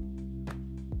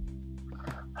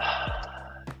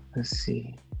 Let's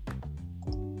see.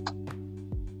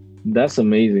 That's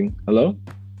amazing. Hello?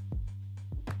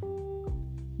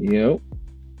 Yep.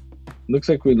 Looks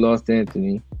like we lost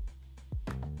Anthony.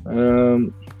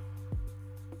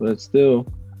 But still,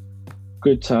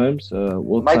 good times.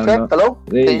 We'll Mic check. Hello.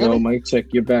 There you go. Mic check.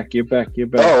 You're back.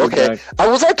 Oh, okay.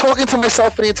 Was I talking to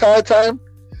myself for the entire time?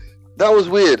 That was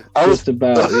weird. Just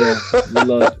about. Yeah.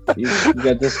 You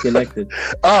got disconnected.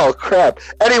 Oh crap.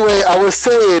 Anyway, I was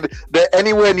saying that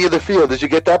anywhere near the field. Did you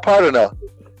get that part or no?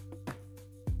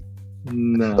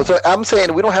 No. So I'm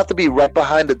saying we don't have to be right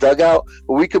behind the dugout,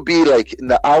 but we could be like in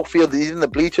the outfield, even the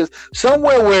bleachers,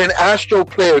 somewhere where an Astro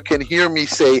player can hear me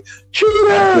say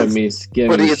 "Cheetahs"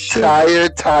 for the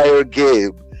entire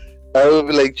game. I would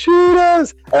be like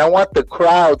 "Cheetahs," and I want the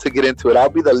crowd to get into it. I'll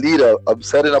be the leader of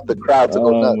setting up the crowd to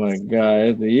go nuts. Oh my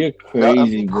god, you're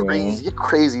crazy, bro! You're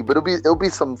crazy, but it'll be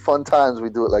some fun times we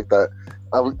do it like that.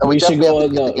 We should go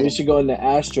on the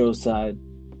Astro side.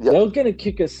 Yep. They're gonna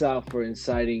kick us out for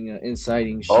inciting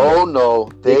shit. Oh no,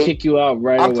 they kick you out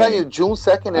right away. I'm telling you, June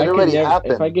 2nd, it already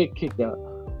happened. If I get kicked out,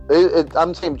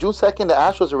 I'm saying June 2nd, the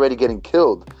Astros are already getting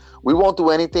killed. We won't do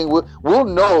anything. We'll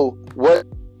know what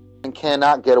and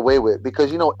cannot get away with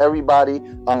because everybody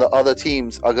on the other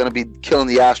teams are gonna be killing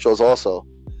the Astros also.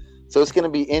 So it's gonna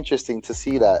be interesting to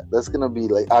see that. That's gonna be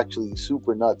like actually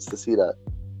super nuts to see that.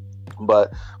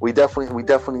 But we definitely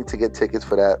need to get tickets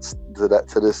for that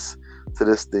to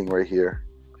this thing right here.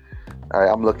 All right,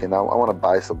 I'm looking. I want to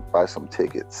buy some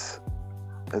tickets.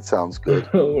 That sounds good.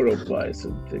 I want to buy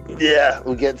some tickets. Yeah,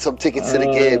 we'll get some tickets to the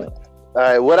game. All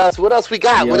right, what else we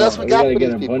got? What else we got? We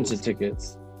gotta get a bunch of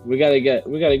tickets. We gotta get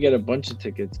a bunch of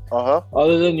tickets.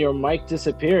 Other than your mic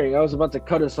disappearing, I was about to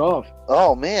cut us off.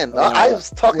 Oh man, I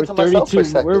was talking to myself for a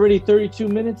second. We're already 32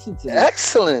 minutes into this.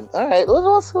 Excellent. All right, what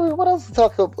else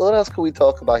can we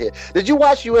talk about here? Did you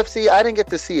watch UFC? I didn't get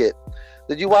to see it.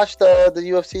 Did you watch the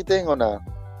UFC thing or not?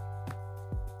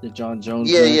 The John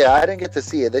Jones. Yeah. I didn't get to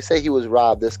see it. They say he was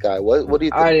robbed. This guy. What do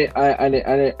you think? I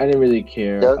didn't really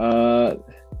care. Yeah.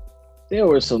 There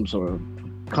was some sort of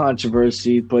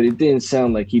controversy, but it didn't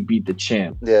sound like he beat the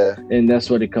champ. Yeah. And that's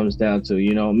what it comes down to.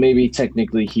 Maybe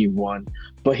technically he won,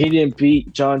 but he didn't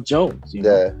beat John Jones.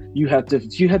 Yeah. You have to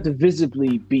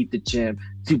visibly beat the champ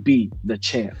to beat the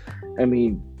champ. I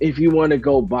mean, if you want to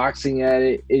go boxing at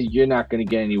it, you're not going to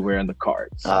get anywhere on the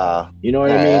cards. You know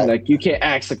what I mean? Like, you can't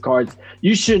ask the cards.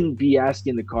 You shouldn't be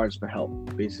asking the cards for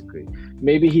help, basically.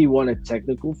 Maybe he won a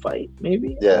technical fight,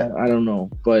 maybe? Yeah. I don't know.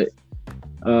 But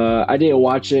I didn't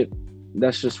watch it.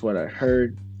 That's just what I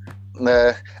heard.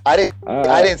 Nah, I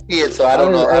didn't see it, so I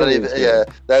don't know. I didn't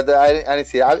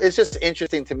see it. It's just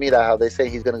interesting to me that how they say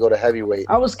he's going to go to heavyweight.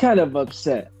 I was kind of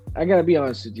upset. I got to be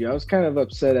honest with you. I was kind of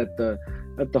upset at the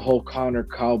whole Conor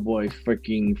Cowboy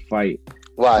freaking fight.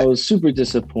 Why? I was super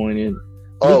disappointed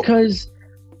because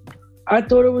I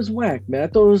thought it was whack, man. I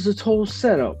thought it was a total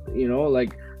setup,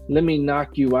 like let me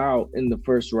knock you out in the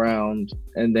first round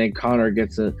and then Conor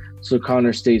so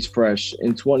Conor stays fresh.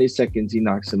 In 20 seconds, he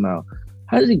knocks him out.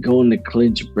 How did he go in the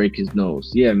clinch and break his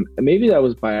nose? Yeah, maybe that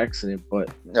was by accident, but...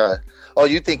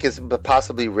 you think it's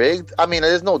possibly rigged? I mean,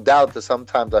 there's no doubt that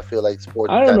sometimes I feel like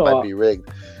sports might be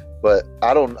rigged. But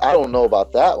I don't know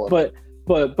about that one.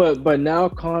 But now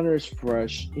Conor's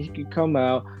fresh. He can come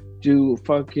out, do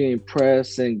fucking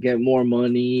press and get more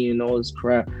money and all this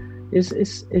crap.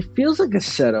 It feels like a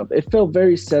setup. It felt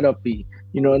very setup-y,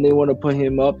 and they want to put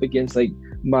him up against like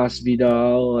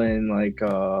Masvidal and like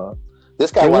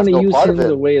this guy wants no part of it.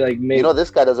 The way, like, this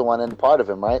guy doesn't want any part of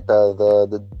him, right?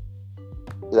 The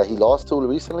that he lost to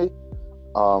recently.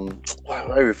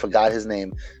 I forgot his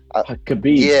name.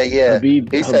 Khabib. Yeah.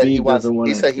 He said he wants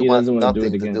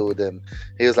nothing to do do with him.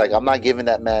 He was like, I'm not giving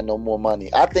that man no more money.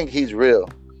 I think he's real.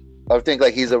 I think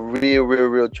like he's a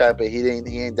real champion.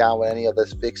 He ain't down with any of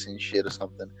this fixing shit or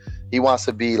something. He wants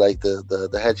to be like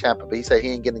the head champion, but he said he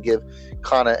ain't gonna give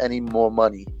Conor any more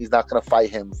money. He's not gonna fight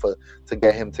him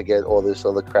to get all this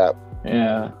other crap.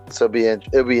 Yeah. So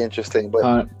it'll be interesting.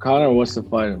 But Conor wants to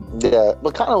fight him. Yeah,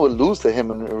 but Conor would lose to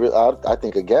him, and I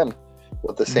think again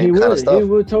with the same kind of stuff. He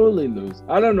would totally lose.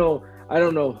 I don't know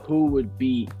who would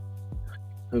beat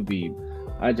Khabib.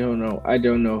 I don't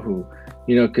know who.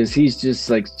 You know, because he's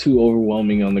just like too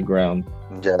overwhelming on the ground.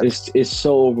 Yeah. It's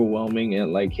so overwhelming,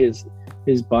 and like his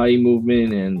body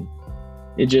movement, and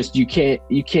it just you can't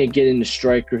get into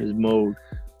striker's mode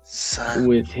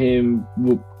with him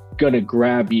gonna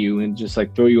grab you and just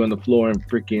like throw you on the floor and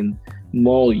freaking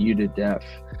maul you to death.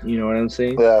 You know what I'm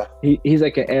saying? Yeah. He's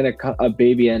like a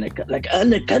baby anaconda, like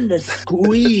anaconda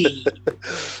squeeze.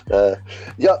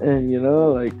 Yeah. And you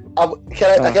know, like,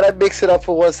 can I mix it up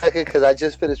for 1 second? Because I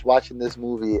just finished watching this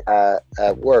movie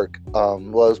at work. Well, it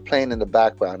was playing in the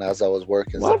background as I was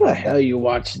working. Why the hell are you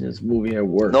watching this movie at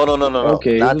work? No.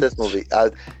 Okay, not this movie.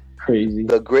 Crazy.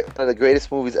 One of the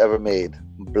greatest movies ever made,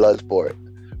 Bloodsport.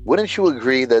 Wouldn't you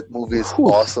agree that movie is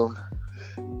awesome?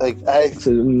 It's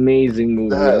an amazing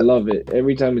movie. I love it.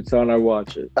 Every time it's on, I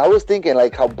watch it. I was thinking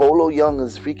like how Bolo Young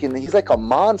is freaking. He's like a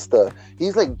monster.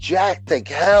 He's like jacked like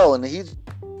hell, and he's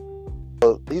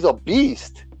a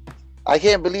beast. I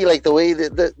can't believe like the way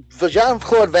that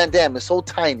Jean-Claude Van Damme is so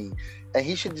tiny, and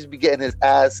he should just be getting his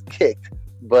ass kicked.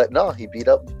 But no, he beat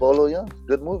up Bolo Young.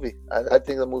 Good movie. I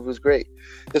think the movie was great.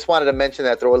 Just wanted to mention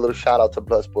that. Throw a little shout out to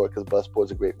Bloodsport because Bloodsport's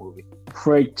a great movie.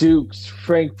 Frank Dukes.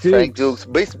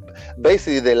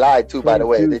 Basically, they lied too. By the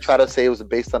way, they try to say it was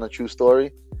based on a true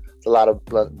story. It's a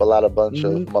bunch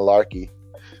of malarkey.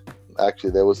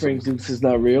 Actually, there was Frank Dukes is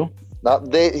not real.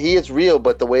 He is real,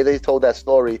 but the way they told that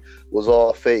story was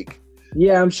all fake.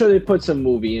 Yeah, I'm sure they put some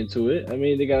movie into it. I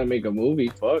mean, they gotta make a movie.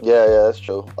 Fuck. Yeah, that's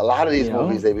true. A lot of these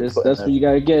movies they be putting. That's what you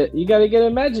gotta get. You gotta get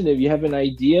imaginative. You have an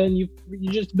idea and you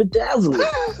just bedazzle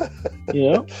it.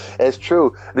 You know, it's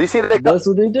true. You see, that's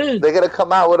what they did. They're gonna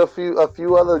come out with a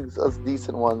few other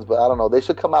decent ones, but I don't know. They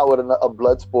should come out with a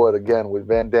Bloodsport again with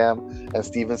Van Damme and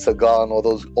Steven Seagal and all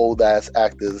those old ass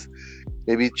actors.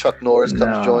 Maybe Chuck Norris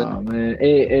comes join. Man,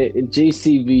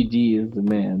 JCVD is the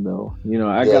man, though. You know,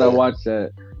 I gotta watch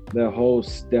that.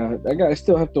 I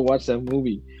still have to watch that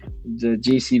movie, the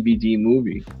JCVD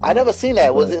movie. I never seen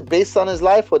that. Was it based on his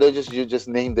life, or you just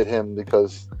named it him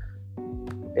because?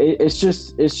 It's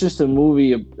just a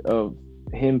movie of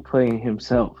him playing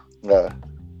himself. Yeah.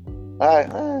 All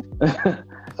right.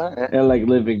 And like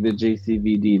living the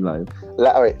JCVD life.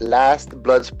 All right. Last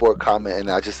Bloodsport comment,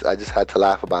 and I just had to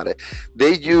laugh about it.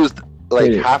 They used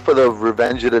like half of the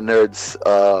Revenge of the Nerds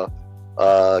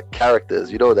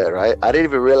characters. You know that, right? I didn't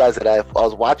even realize that I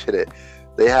was watching it.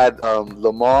 They had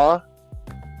Lamar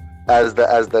as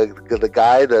the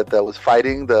guy that was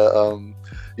fighting the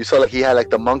you saw like he had like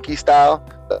the monkey style.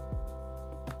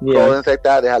 Yeah, like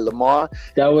that. They had Lamar.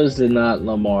 That was not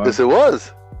Lamar. Yes, it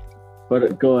was.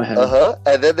 But go ahead.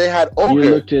 And then they had Ogre. You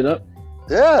looked it up?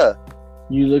 Yeah.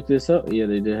 You looked this up? Yeah,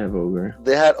 they did have Ogre.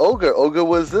 They had Ogre. Ogre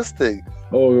was this thing.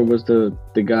 Ogre was the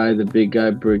guy, the big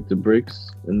guy, the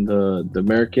bricks, and the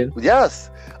American. Yes.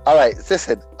 All right.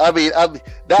 Listen. I mean,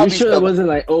 you sure it wasn't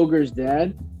like Ogre's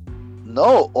dad?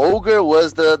 No, Ogre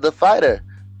was the fighter.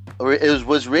 It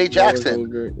was Ray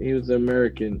Jackson. He was the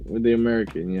American.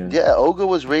 Yeah. Yeah, Ogre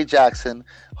was Ray Jackson.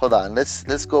 Hold on.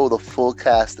 Let's go the full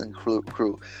cast and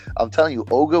crew. I'm telling you,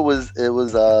 Ogre was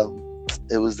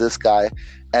this guy,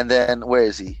 and then where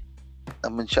is he?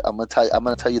 I'm gonna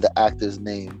tell you the actor's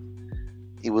name.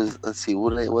 He was. Let's see.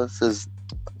 What's his?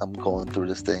 I'm going through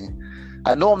this thing.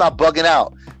 I know I'm not bugging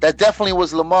out. That definitely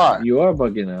was Lamar. You are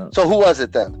bugging out. So who was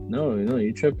it then? No,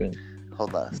 you're tripping.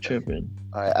 Hold on. You're tripping.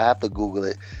 All right, I have to Google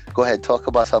it. Go ahead, talk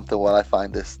about something while I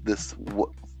find this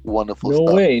wonderful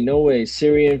stuff. No way.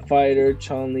 Syrian fighter,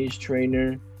 Chun-Li's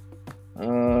trainer.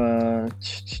 I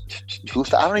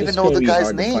don't even know the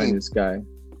guy's name. Find this guy.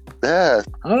 Yeah.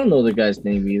 I don't know the guy's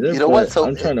name either. You know what? So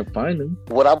I'm trying to find him.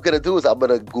 What I'm gonna do is I'm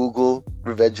gonna Google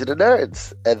Revenge of the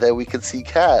Nerds, and then we can see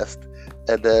cast,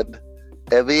 and then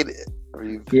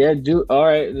yeah, all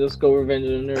right. Let's go Revenge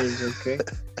of the Nerds. Okay.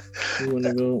 You want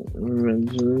to go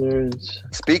Revenge of the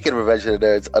Nerds? Speaking of Revenge of the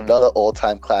Nerds, another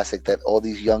all-time classic that all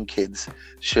these young kids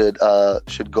should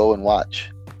go and watch.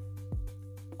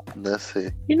 Let's see.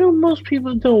 You know, most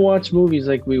people don't watch movies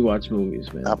like we watch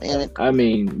movies, man. I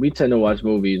mean, we tend to watch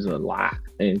movies a lot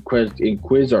and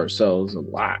quiz ourselves a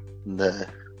lot.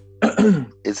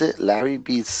 Is it Larry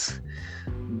Beats?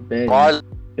 Betty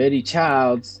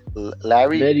Childs.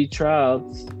 Betty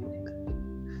Childs.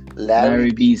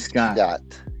 Larry B. Scott.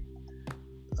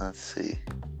 Let's see.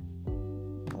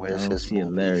 Where's I don't his see a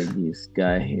movies? Larry Beast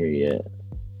guy here yet.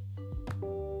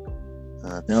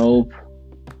 Let's Nope.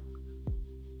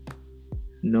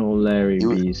 No Larry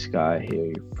You- Beast guy here,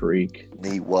 you freak.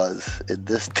 He was in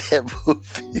this damn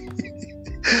movie.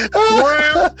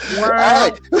 Wow.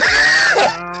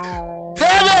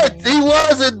 Damn it! He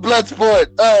was in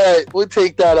Bloodsport. All right, we'll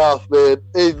take that off, man.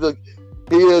 He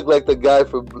looked like the guy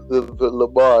from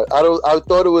Lamar. I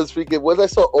thought it was freaking. Once I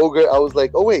saw Ogre, I was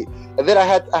like, oh wait. And then I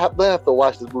have to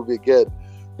watch this movie again.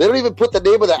 They don't even put the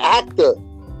name of the actor.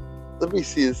 Let me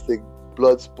see this thing.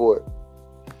 Bloodsport.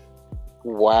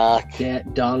 Whack.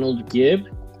 Donald Gibb?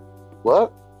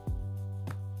 What?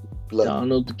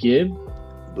 Donald Gibb?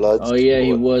 Blood. Oh yeah,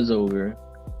 he was Ogre.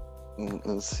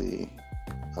 Let's see.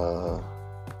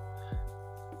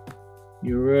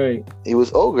 You're right. He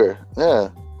was Ogre. Yeah.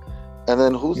 And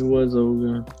then who's He was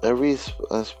Ogre. every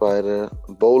Spider?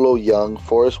 Bolo Young,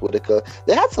 Forrest Whitaker.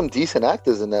 They had some decent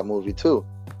actors in that movie too.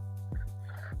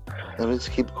 Let me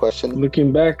just keep questioning.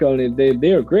 Looking back on it,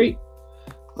 they are great.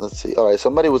 Let's see. All right,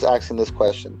 somebody was asking this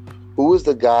question: who is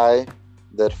the guy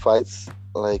that fights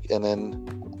like and then?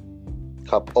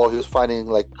 He was fighting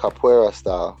like capoeira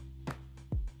style.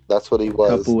 That's what he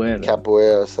was.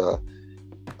 Capoeira style.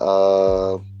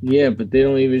 Yeah, but they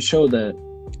don't even show that.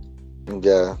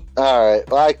 Yeah. All right.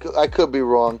 Well, I could be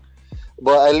wrong,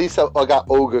 but at least I got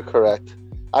Ogre correct.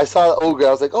 I saw Ogre.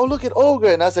 I was like, oh, look at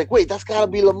Ogre. And I was like, wait, that's got to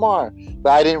be Lamar.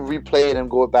 But I didn't replay it and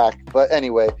go back. But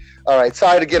anyway. All right.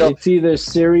 Sorry to get up. It's either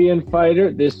Syrian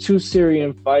fighter. There's 2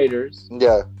 Syrian fighters.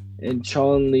 Yeah. And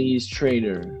Chong Li's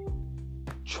trainer.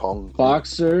 Chong.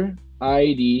 Boxer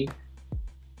ID.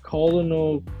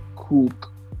 Colonel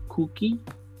Cookie.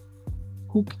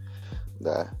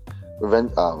 Nah.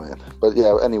 Revenge. Oh, man. But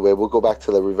yeah, anyway, we'll go back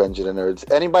to the Revenge of the Nerds.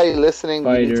 Anybody listening,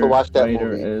 you need to watch that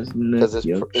movie. Because it's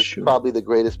probably the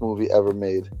greatest movie ever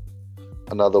made.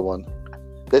 Another one.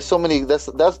 There's so many.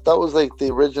 That was like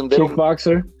the original.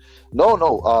 Kickboxer? No.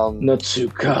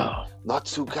 Natsukao.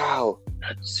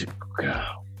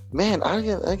 Man, I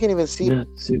can't even see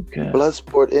Natsuka.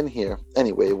 Bloodsport in here.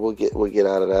 Anyway, we'll get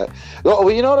out of that. Oh,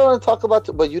 well, you know what I want to talk about?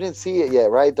 But you didn't see it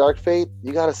yet, right? Dark Fate.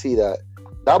 You got to see that.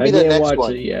 That'll be the next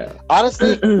one. Yeah.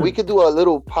 Honestly, we could do a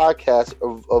little podcast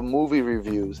of movie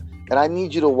reviews, and I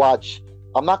need you to watch.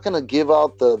 I'm not gonna give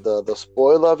out the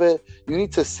spoil of it. You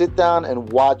need to sit down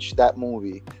and watch that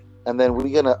movie, and then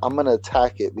I'm gonna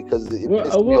attack it because it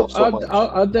pissed me off so much.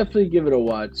 I'll definitely give it a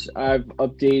watch. I've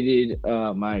updated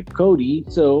my Kodi,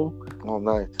 so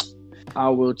nice. I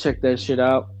will check that shit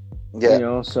out.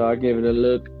 Yeah. So I gave it a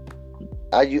look.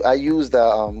 I use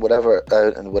the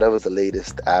whatever's the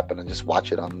latest app, and I just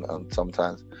watch it on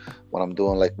sometimes when I'm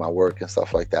doing like my work and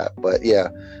stuff like that. But yeah,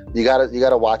 you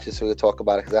gotta watch it so we can talk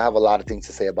about it, because I have a lot of things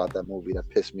to say about that movie that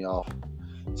pissed me off.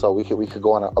 So we could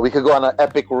go on an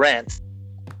epic rant.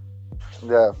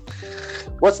 Yeah.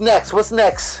 What's next?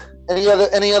 Any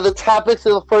other topics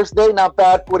of the first day? Not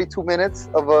bad. 42 minutes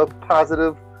of a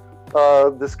positive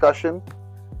discussion.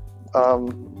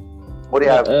 What do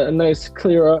you have? A nice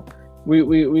clear up.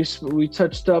 We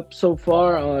touched up so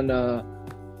far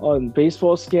on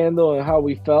baseball scandal and how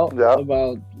we felt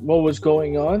about what was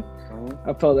going on. Mm-hmm.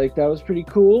 I felt like that was pretty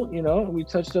cool. We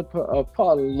touched up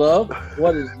upon love.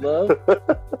 What is love?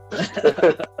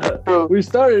 We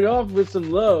started off with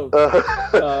some love.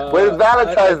 When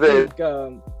Valentine's Day?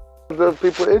 The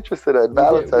people interested in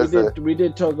Valentine's Day. We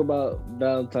did talk about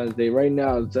Valentine's Day. Right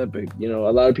now, it's epic. A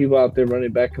lot of people out there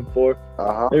running back and forth.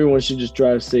 Everyone should just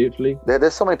drive safely.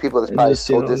 There's so many people that's probably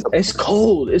so disappointed. It's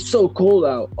cold. It's so cold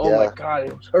out. Oh my God,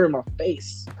 it was hurting my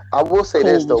face. I will say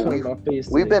this though,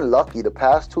 we've been lucky. The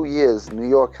past 2 years, New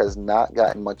York has not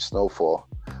gotten much snowfall.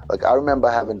 Like I remember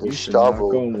having to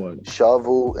shovel.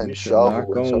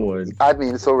 I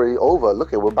mean, it's already over.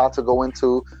 Look, we're about to go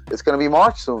into. It's going to be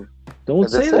March soon. Don't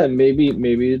say that. Maybe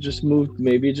it just moved.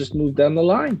 Maybe it just moved down the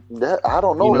line. I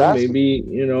don't know. Maybe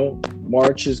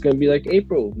March is going to be like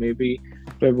April. Maybe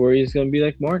February is going to be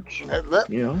like March.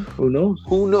 Who knows?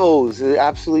 Who knows? You're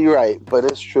absolutely right, but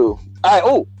it's true. All right.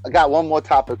 Oh, I got one more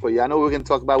topic for you. I know we're going to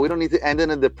talk about. We don't need to end in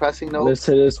a depressing note. Let's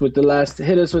hit us with the last.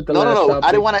 No. Topic.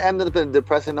 I didn't want to end in a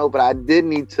depressing note, but I did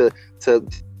need to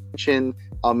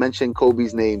mention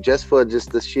Kobe's name just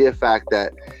the sheer fact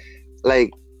that,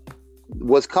 like,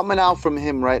 what's coming out from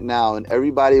him right now, and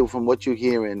everybody from what you're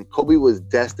hearing, Kobe was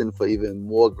destined for even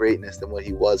more greatness than what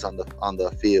he was on the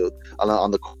field, on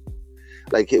the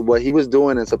like what he was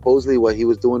doing, and supposedly what he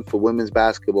was doing for women's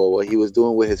basketball, what he was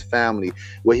doing with his family,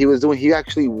 what he was doing. He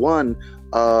actually won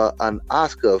an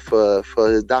Oscar for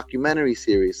his documentary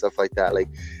series, stuff like that. Like,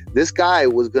 this guy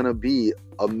was gonna be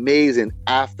amazing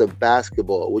after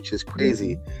basketball, which is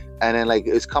crazy. And then like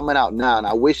it's coming out now, and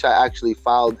I wish I actually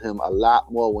followed him a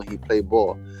lot more when he played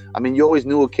ball. I mean, you always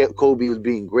knew Kobe was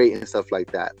being great and stuff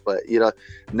like that, but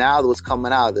now that what's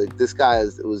coming out, this guy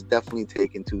was definitely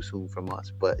taken too soon from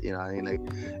us. But I mean, like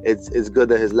it's good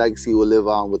that his legacy will live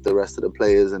on with the rest of the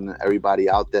players and everybody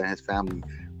out there and his family.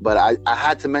 But I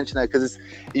had to mention that because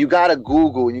you gotta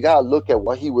Google and you gotta look at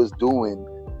what he was doing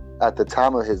at the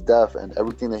time of his death and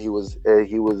everything that he was.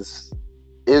 It was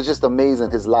just amazing,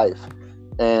 his life.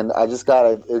 And I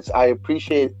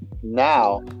appreciate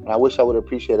now, and I wish I would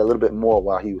appreciate a little bit more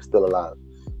while he was still alive.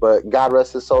 But God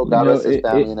rest his soul, God rest his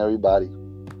family and everybody,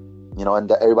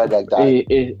 and everybody that died.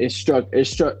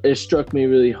 It struck me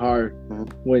really hard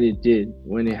when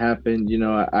it happened.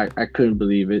 I couldn't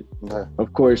believe it. Yeah.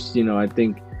 Of course, I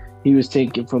think he was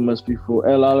taken from us before.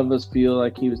 A lot of us feel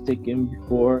like he was taken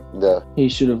before he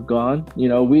should have gone.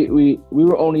 We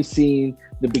were only seeing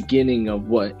the beginning of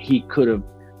what he could have.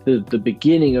 The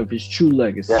beginning of his true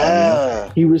legacy.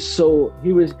 Yeah. He was so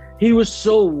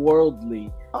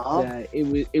worldly that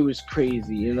it was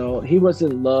crazy. He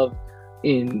wasn't loved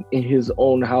in his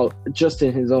own house, just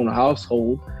in his own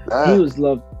household. He was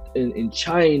loved in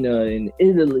China and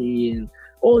Italy and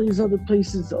all these other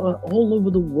places all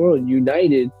over the world,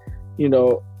 united. And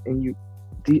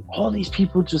all these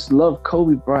people just love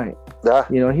Kobe Bryant. Yeah.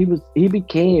 He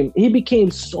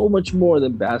became so much more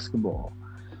than basketball.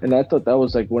 And I thought that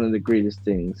was like one of the greatest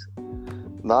things.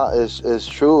 No, it's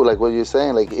true. Like what you're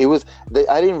saying, like it was.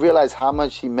 I didn't realize how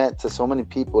much he meant to so many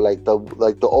people. Like the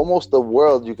almost the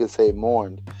world, you could say,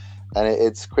 mourned, and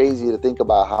it's crazy to think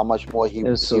about how much more he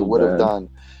would have done.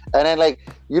 And then like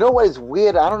what is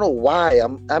weird? I don't know why.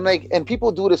 I'm like, and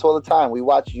people do this all the time. We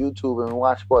watch YouTube and we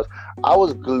watch sports. I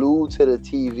was glued to the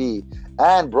TV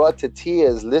and brought to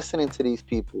tears listening to these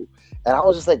people. And I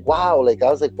was just like, wow, like I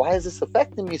was like, why is this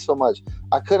affecting me so much?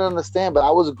 I couldn't understand, but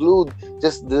I was glued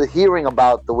just hearing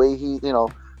about the way he, the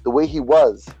way he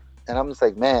was. And I'm just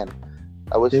like, man,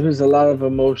 there was a lot of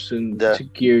emotion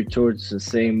geared towards the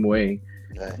same way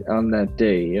on that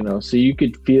day, so you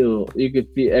could feel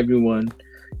everyone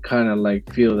kind of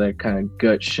like feel that kind of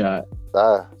gut shot.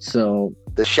 So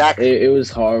the Shaq, it was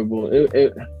horrible.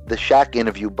 The Shaq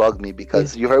interview bugged me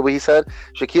because you heard what he said.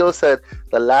 Shaquille said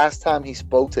the last time he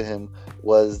spoke to him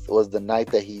was the night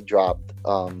that he dropped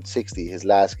 60, his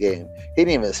last game. He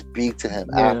didn't even speak to him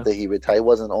after he retired. It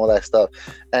wasn't all that stuff.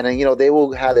 And then they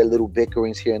will have their little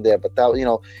bickerings here and there, but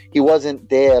that he wasn't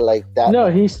there like that.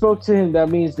 No, he spoke to him. That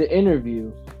means the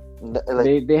interview.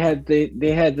 Like, they had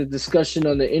the discussion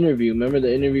on the interview. Remember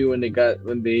the interview when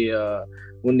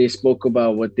they spoke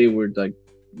about what they were like,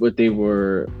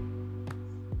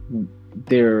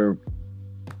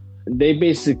 they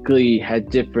basically had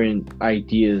different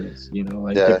ideas,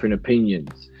 different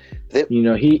opinions.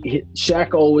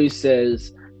 Shaq always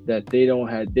says that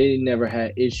they never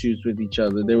had issues with each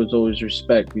other. There was always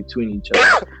respect between each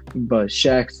other. But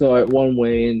Shaq saw it one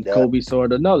way and Kobe saw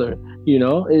it another.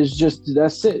 It's just,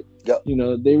 that's it. Yep.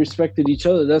 They respected each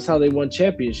other. That's how they won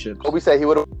championships. Kobe said he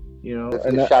would have.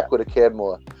 If Shaq would have cared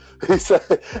more. He said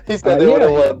they would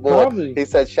have won more. Probably. He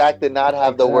said Shaq did not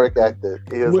have the work ethic.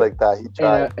 He was like that. He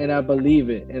tried. And I believe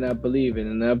it. And I believe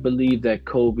that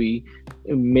Kobe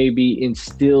maybe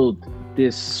instilled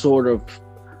this sort of,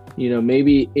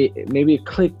 maybe it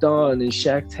clicked on in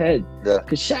Shaq's head. Yeah.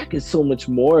 Because Shaq is so much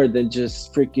more than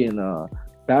just freaking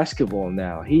basketball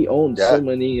now. He owns so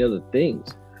many other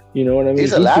things. You know what I mean?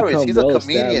 He's hilarious. He's a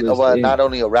comedian. Well, not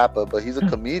only a rapper, but he's a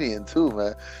comedian too,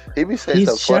 man. He be saying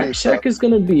some funny stuff. Shaq is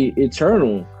gonna be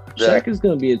eternal. Shaq is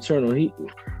gonna be eternal.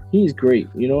 He's great.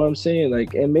 You know what I'm saying?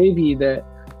 Like, and maybe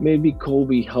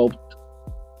Kobe helped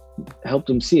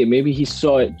him see it. Maybe he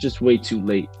saw it just way too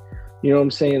late. You know what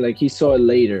I'm saying? Like, he saw it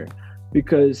later.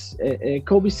 Because and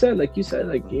Kobe said, like you said,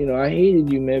 like, I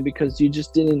hated you, man, because you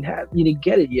didn't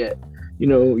get it yet.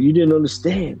 You didn't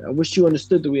understand. I wish you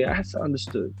understood the way I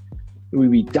understood. We'd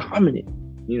be dominant.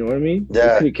 You know what I mean?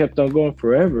 Yeah. We could have kept on going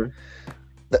forever.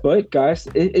 But guys,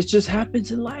 it just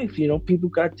happens in life. People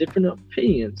got different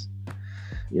opinions.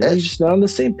 You're just not on the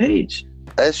same page.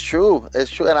 It's true.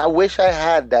 And I wish I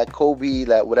had that Kobe,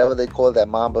 that whatever they call it, that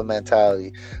Mamba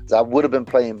mentality. Because I would have been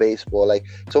playing baseball. Like,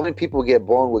 so many people get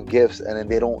born with gifts and then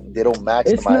they don't maximize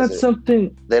it. It's not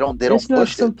something. They don't push it. It's not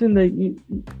something that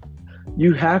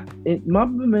you have.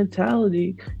 Mamba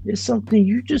mentality is something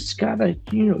you just gotta,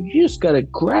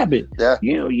 grab it. Yeah.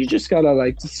 You just gotta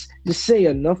like just say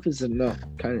enough is enough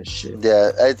kind of shit.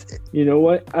 Yeah. You know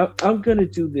what? I'm gonna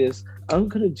do this. I'm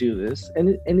gonna do this,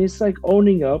 and it's like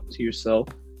owning up to yourself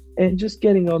and just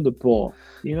getting on the ball.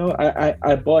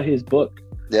 I bought his book.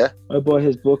 Yeah. I bought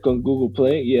his book on Google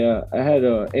Play. Yeah, I had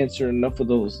to answer enough of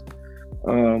those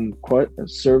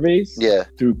surveys Yeah.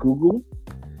 through Google,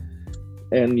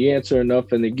 and you answer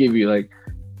enough, and they give you like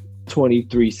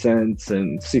 23 cents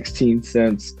and 16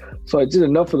 cents. So I did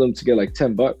enough of them to get like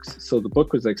 $10. So the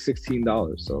book was like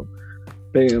 $16. So,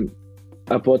 bam,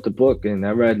 I bought the book and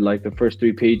I read like the first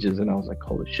 3 pages, and I was like,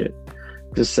 holy shit,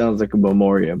 this sounds like a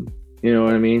memoriam. You know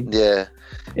what I mean? Yeah.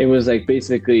 It was like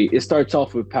basically, it starts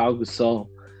off with Pau Gasol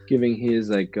giving his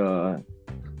like I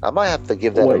might have to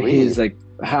give that a read. His like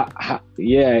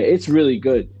yeah, it's really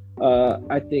good.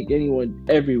 I think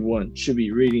everyone should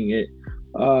be reading it.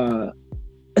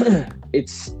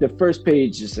 It's the first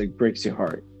page just like breaks your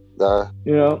heart,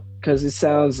 you know, because it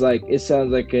sounds like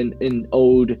an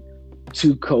ode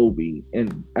to Kobe,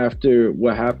 and after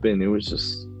what happened, it was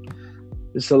just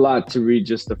it's a lot to read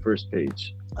just the first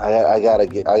page. I gotta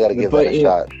give that a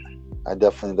shot. I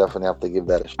definitely have to give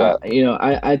that a shot. You know,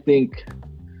 I think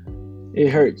it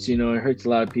hurts. You know, it hurts a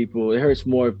lot of people. It hurts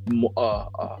more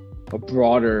a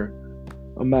broader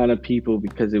amount of people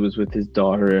because it was with his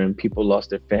daughter and people lost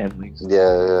their families.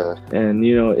 Yeah. And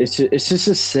you know, it's just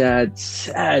a sad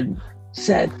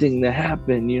thing that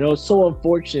happened. You know, so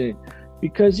unfortunate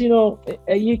because you know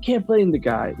you can't blame the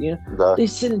guy. You know, they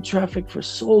sit in traffic for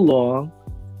so long,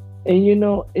 and you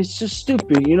know it's just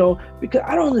stupid. You know, because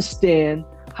I don't understand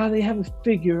how they haven't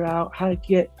figured out how to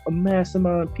get a mass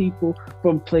amount of people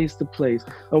from place to place,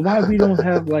 and why we don't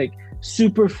have like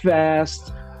super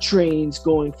fast trains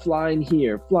flying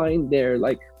here, flying there,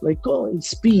 like going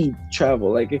speed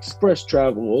travel, like express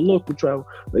travel or local travel,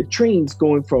 like trains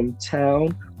going from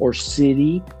town or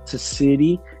city to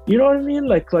city. You know what I mean?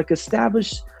 Like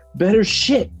establish better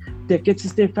shit that gets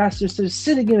us there faster instead of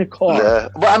sitting in a car. Yeah.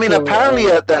 Well, I mean, apparently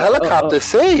the helicopter's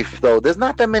safe, though. There's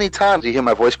not that many times you hear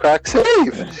my voice crack,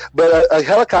 safe. But a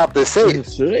helicopter's safe.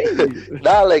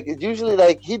 Nah, like, it's usually,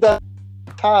 like, he does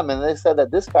time, and they said that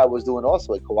this guy was doing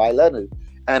also, like, Kawhi Leonard.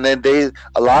 And then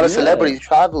a lot of celebrities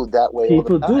traveled that way.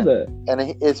 People all the time. do that.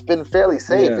 And it's been fairly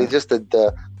safe. Yeah. It's just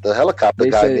the helicopter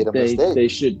guy made a mistake.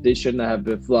 They shouldn't have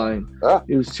been flying.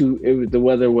 The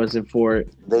weather wasn't for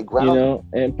it. They grounded. You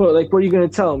know, but like, what are you gonna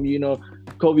tell them? You know,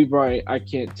 Kobe Bryant, I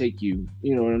can't take you.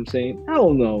 You know what I'm saying?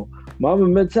 Hell no, Mamba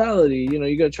mentality. You know,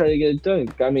 you gotta try to get it done.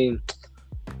 I mean,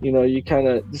 you know,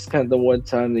 this is kind of the one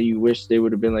time that you wish they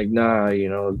would have been like, nah, you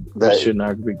know, that should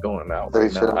not be going out.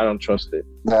 Right now. I don't trust it.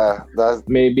 Nah,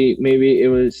 maybe it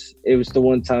was the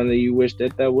one time that you wish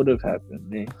that would have happened,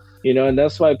 man. You know, and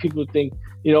that's why people think,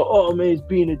 you know, oh man, he's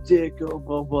being a dick, oh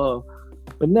blah blah.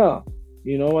 But no,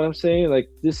 you know what I'm saying? Like,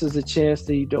 this is a chance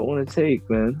that you don't want to take,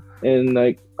 man. And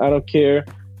like, I don't care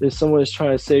if someone is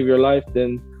trying to save your life,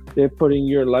 then they're putting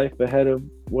your life ahead of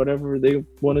whatever they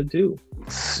want to do.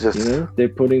 You know, they're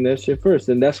putting that shit first,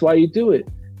 and that's why you do it.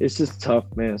 It's just tough,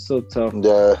 man. So tough.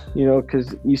 Yeah. You know,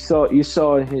 because you saw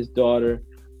in his daughter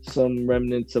some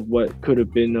remnants of what could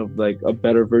have been of like a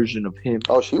better version of him.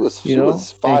 Oh, she was and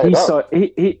fired he up.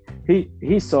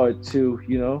 He saw it too.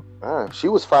 You know, she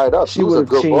was fired up. She was a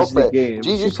good ball player. Game.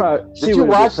 Did you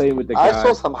watch? With the guy. I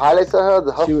saw some highlights of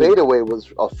her. Her fadeaway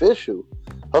was official.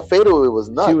 Her fadeaway was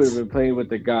nuts. She would have been playing with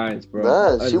the guys, bro.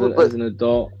 Nah, as an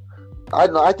adult. I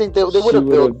know. I think they would have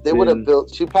built. They would have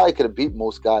built. She probably could have beat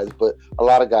most guys, but a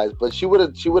lot of guys. But she would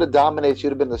have dominated. She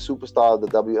would have been the superstar of the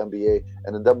WNBA,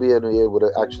 and the WNBA would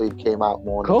have actually came out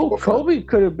more. Kobe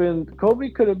could have been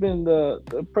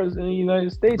the president of the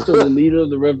United States or the leader of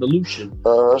the revolution.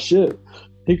 Shit,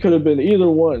 he could have been either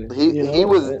one. He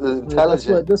was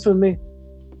intelligent. That's what me.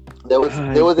 There was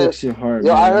heart,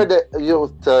 I heard that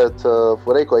to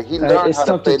what they call it, he learned how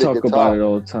to play the guitar. It's tough to talk about it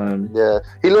all the time. Yeah,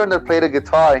 he learned to play the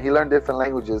guitar, and he learned different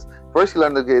languages. First, he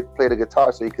learned to play the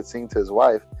guitar so he could sing to his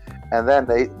wife, and then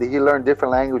he learned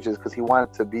different languages because he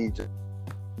wanted to be just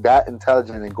that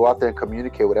intelligent and go out there and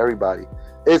communicate with everybody.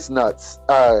 It's nuts.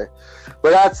 All right,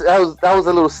 but that was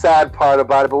a little sad part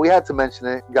about it, but we had to mention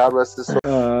it. God rest his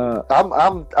soul.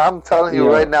 I'm telling you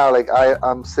right now, like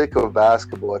I'm sick of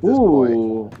basketball at this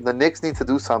point. The Knicks need to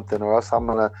do something, or else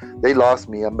they lost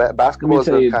me. Basketball is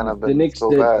kind of bad. The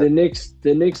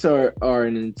Knicks are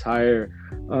an entire.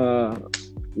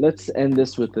 Let's end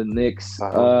this with the Knicks.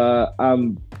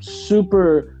 I'm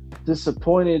super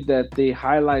disappointed that they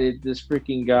highlighted this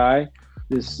freaking guy.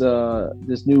 This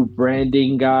new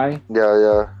branding guy.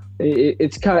 Yeah.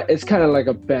 It's kind of like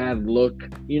a bad look.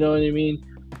 You know what I mean?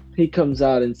 He comes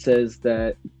out and says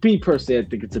that. Me personally, I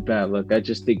think it's a bad look. I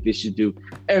just think they should do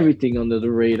everything under the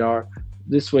radar.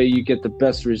 This way, you get the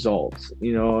best results.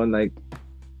 You know, and like,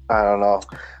 I don't know.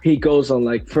 He goes on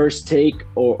like First Take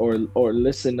or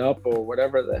Listen Up or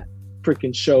whatever the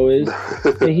freaking show is,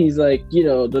 and he's like, you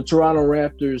know, the Toronto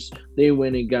Raptors, they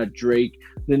went and got Drake.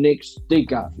 The Knicks, they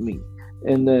got me.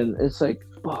 And then it's like,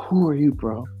 But who are you,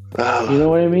 bro? You know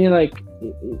what I mean? Like,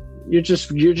 you're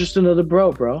just another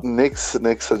bro. Knicks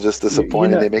are just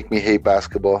disappointing. They make me hate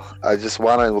basketball. I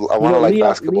want to like Leon,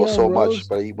 basketball Leon so Rose, much,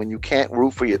 but when you can't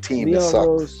root for your team, it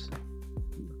sucks.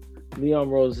 Leon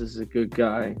Rose is a good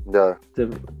guy. Yeah.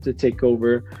 To take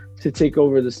over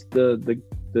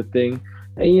the thing.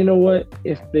 And you know what?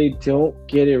 If they don't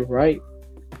get it right,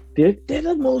 they're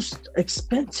the most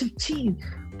expensive team.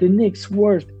 The Knicks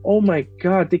worth, oh my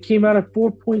God, they came out at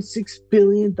 $4.6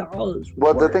 billion.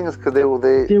 Well, the thing is, because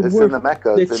it's in the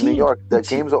Mecca, it's in New York. The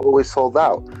games are always sold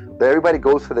out. Everybody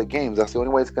goes to the games. That's the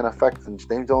only way it's going to affect them.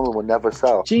 James Dolan will never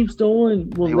sell. James Dolan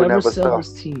will never sell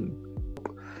his team.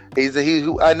 He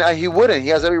wouldn't. He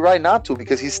has every right not to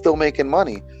because he's still making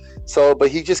money. So,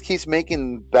 but he just keeps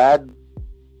making bad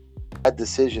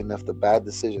decision after bad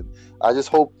decision. I just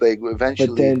hope they eventually.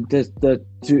 But then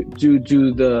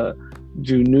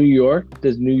does New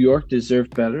York deserve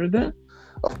better then?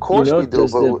 Of course we do.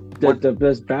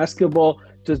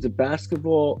 Does the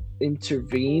basketball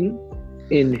intervene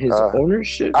in his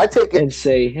ownership? I take it and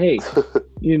say, hey,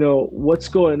 what's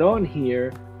going on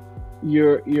here?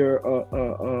 You're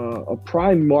a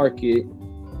prime market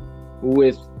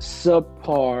with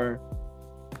subpar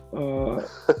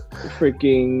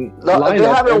freaking lineup.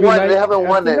 They haven't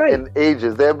won in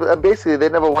ages. They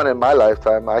never won in my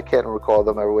lifetime. I can't recall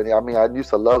them ever winning. I mean, I used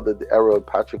to love the era of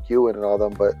Patrick Ewing and all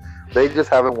them, but they just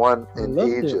haven't won in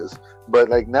ages. But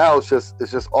like now, it's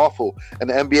just awful, and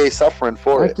the NBA is suffering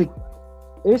for it.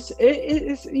 It's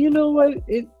you know what?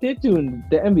 The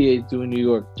NBA is doing New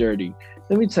York dirty.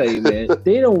 Let me tell you, man,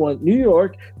 they don't want New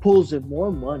York pulls in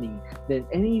more money than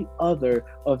any other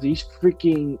of these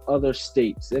freaking other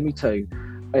states. Let me tell you.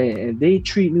 And they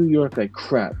treat New York like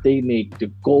crap. They make the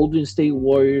Golden State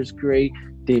Warriors great.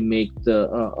 They make the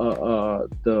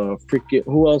freaking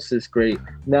who else is great?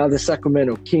 Now the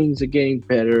Sacramento Kings are getting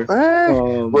better.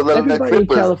 Everybody in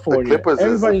California.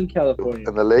 Everybody in California.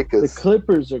 And the Lakers. The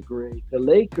Clippers are great. The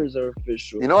Lakers are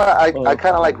official. You know what? I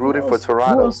kind of like rooting for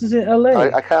Toronto. Who else is in LA?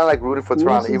 I kind of like rooting for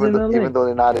Toronto, even though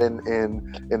they're not in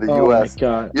the US. Oh my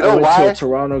God! You know I why? went to a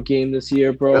Toronto game this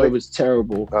year, bro. Really? It was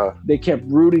terrible. They kept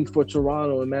rooting for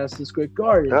Toronto in Madison Square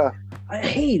Garden. Yeah. I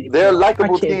hate it. They're a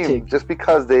likable team just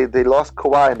because they lost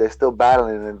Kawhi and they're still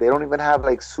battling, and they don't even have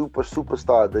like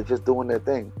superstars. They're just doing their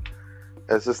thing.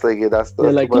 It's just like let's go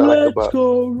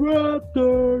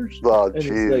Raptors. Oh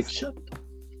jeez. It's like shut the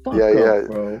fuck up,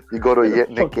 bro. You go to a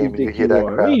Knicks game and you hear that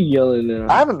crap. What are you yelling at?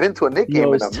 I haven't been to a Knicks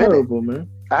game in a terrible, minute. Man.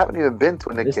 I haven't even been to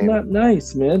a Knicks game. It's not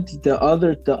nice, man. The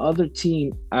other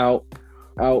team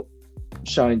outshines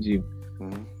you.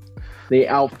 Mm-hmm. They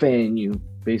outfan you,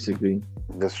 basically.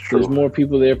 That's true. There's more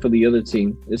people there for the other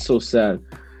team. It's so sad.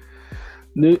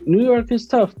 New York is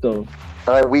tough, though.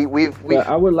 I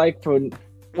would like for.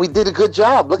 We did a good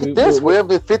job. Look at this. We're up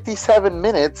to 57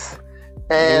 minutes,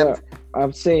 and yeah,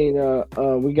 I'm saying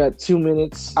we got 2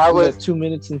 minutes. We got 2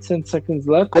 minutes and 10 seconds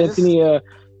left. Anthony,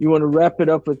 you want to wrap it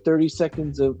up with 30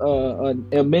 seconds of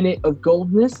a minute of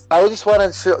goldness? I just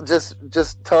want to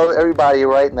just tell everybody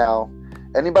right now,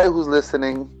 anybody who's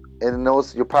listening and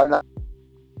knows you're probably not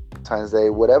Valentine's Day,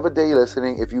 whatever day you're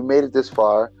listening, if you made it this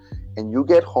far and you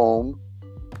get home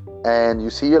and you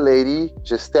see your lady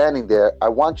just standing there, I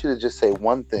want you to just say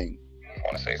one thing. I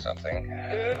want to say something.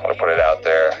 I want to put it out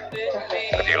there.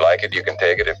 And if you like it, you can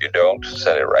take it. If you don't,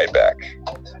 send it right back.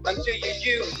 Until you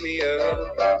use me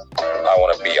up. I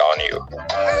want to be on you.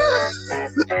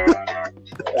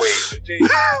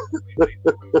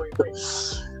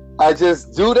 I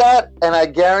just do that, and I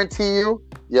guarantee you,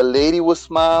 your lady will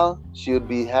smile, she would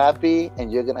be happy,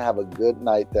 and you're going to have a good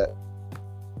night there.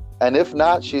 And if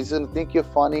not, she's going to think you're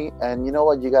funny, and you know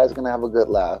what? You guys are going to have a good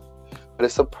laugh. But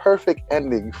it's a perfect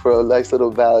ending for a nice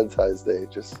little Valentine's Day.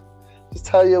 Just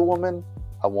tell your woman,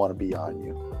 I want to be on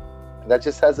you. And that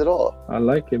just says it all. I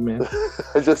like it, man.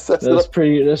 It just says that's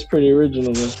pretty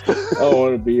original, man. I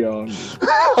want to be on you.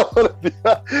 I want to be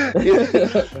on you.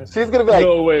 She's going to be like...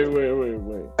 No, wait.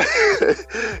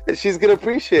 And she's going to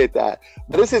appreciate that.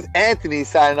 But this is Anthony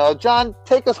signing off. John,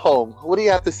 take us home. What do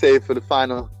you have to say for the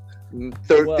final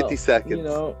 50 seconds? You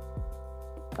know,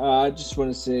 I just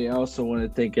want to say, I also want to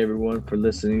thank everyone for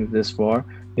listening this far.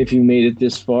 If you made it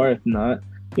this far, if not,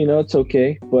 it's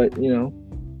okay. But,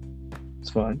 it's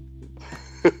fine.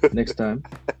 Next time,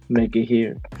 make it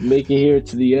here. Make it here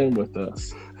to the end with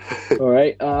us. All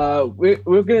right.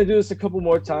 We're gonna do this a couple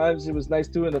more times. It was nice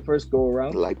doing the first go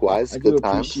around. Likewise. I do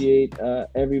appreciate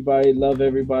everybody. Love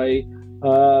everybody.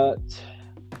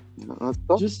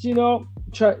 Just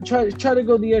try to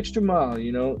go the extra mile.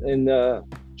 And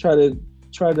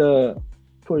try to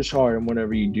push hard in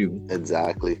whatever you do.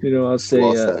 Exactly. I'll say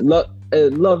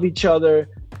love each other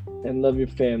and love your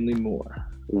family more.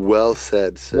 Well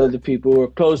said, sir. Love the people who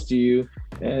are close to you,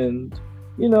 and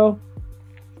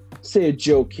say a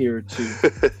joke here or two.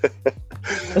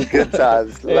 Good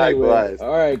times. Anyway, Likewise.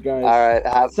 all right, guys. All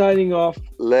right. Signing off.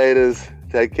 Laters.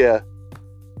 Take care.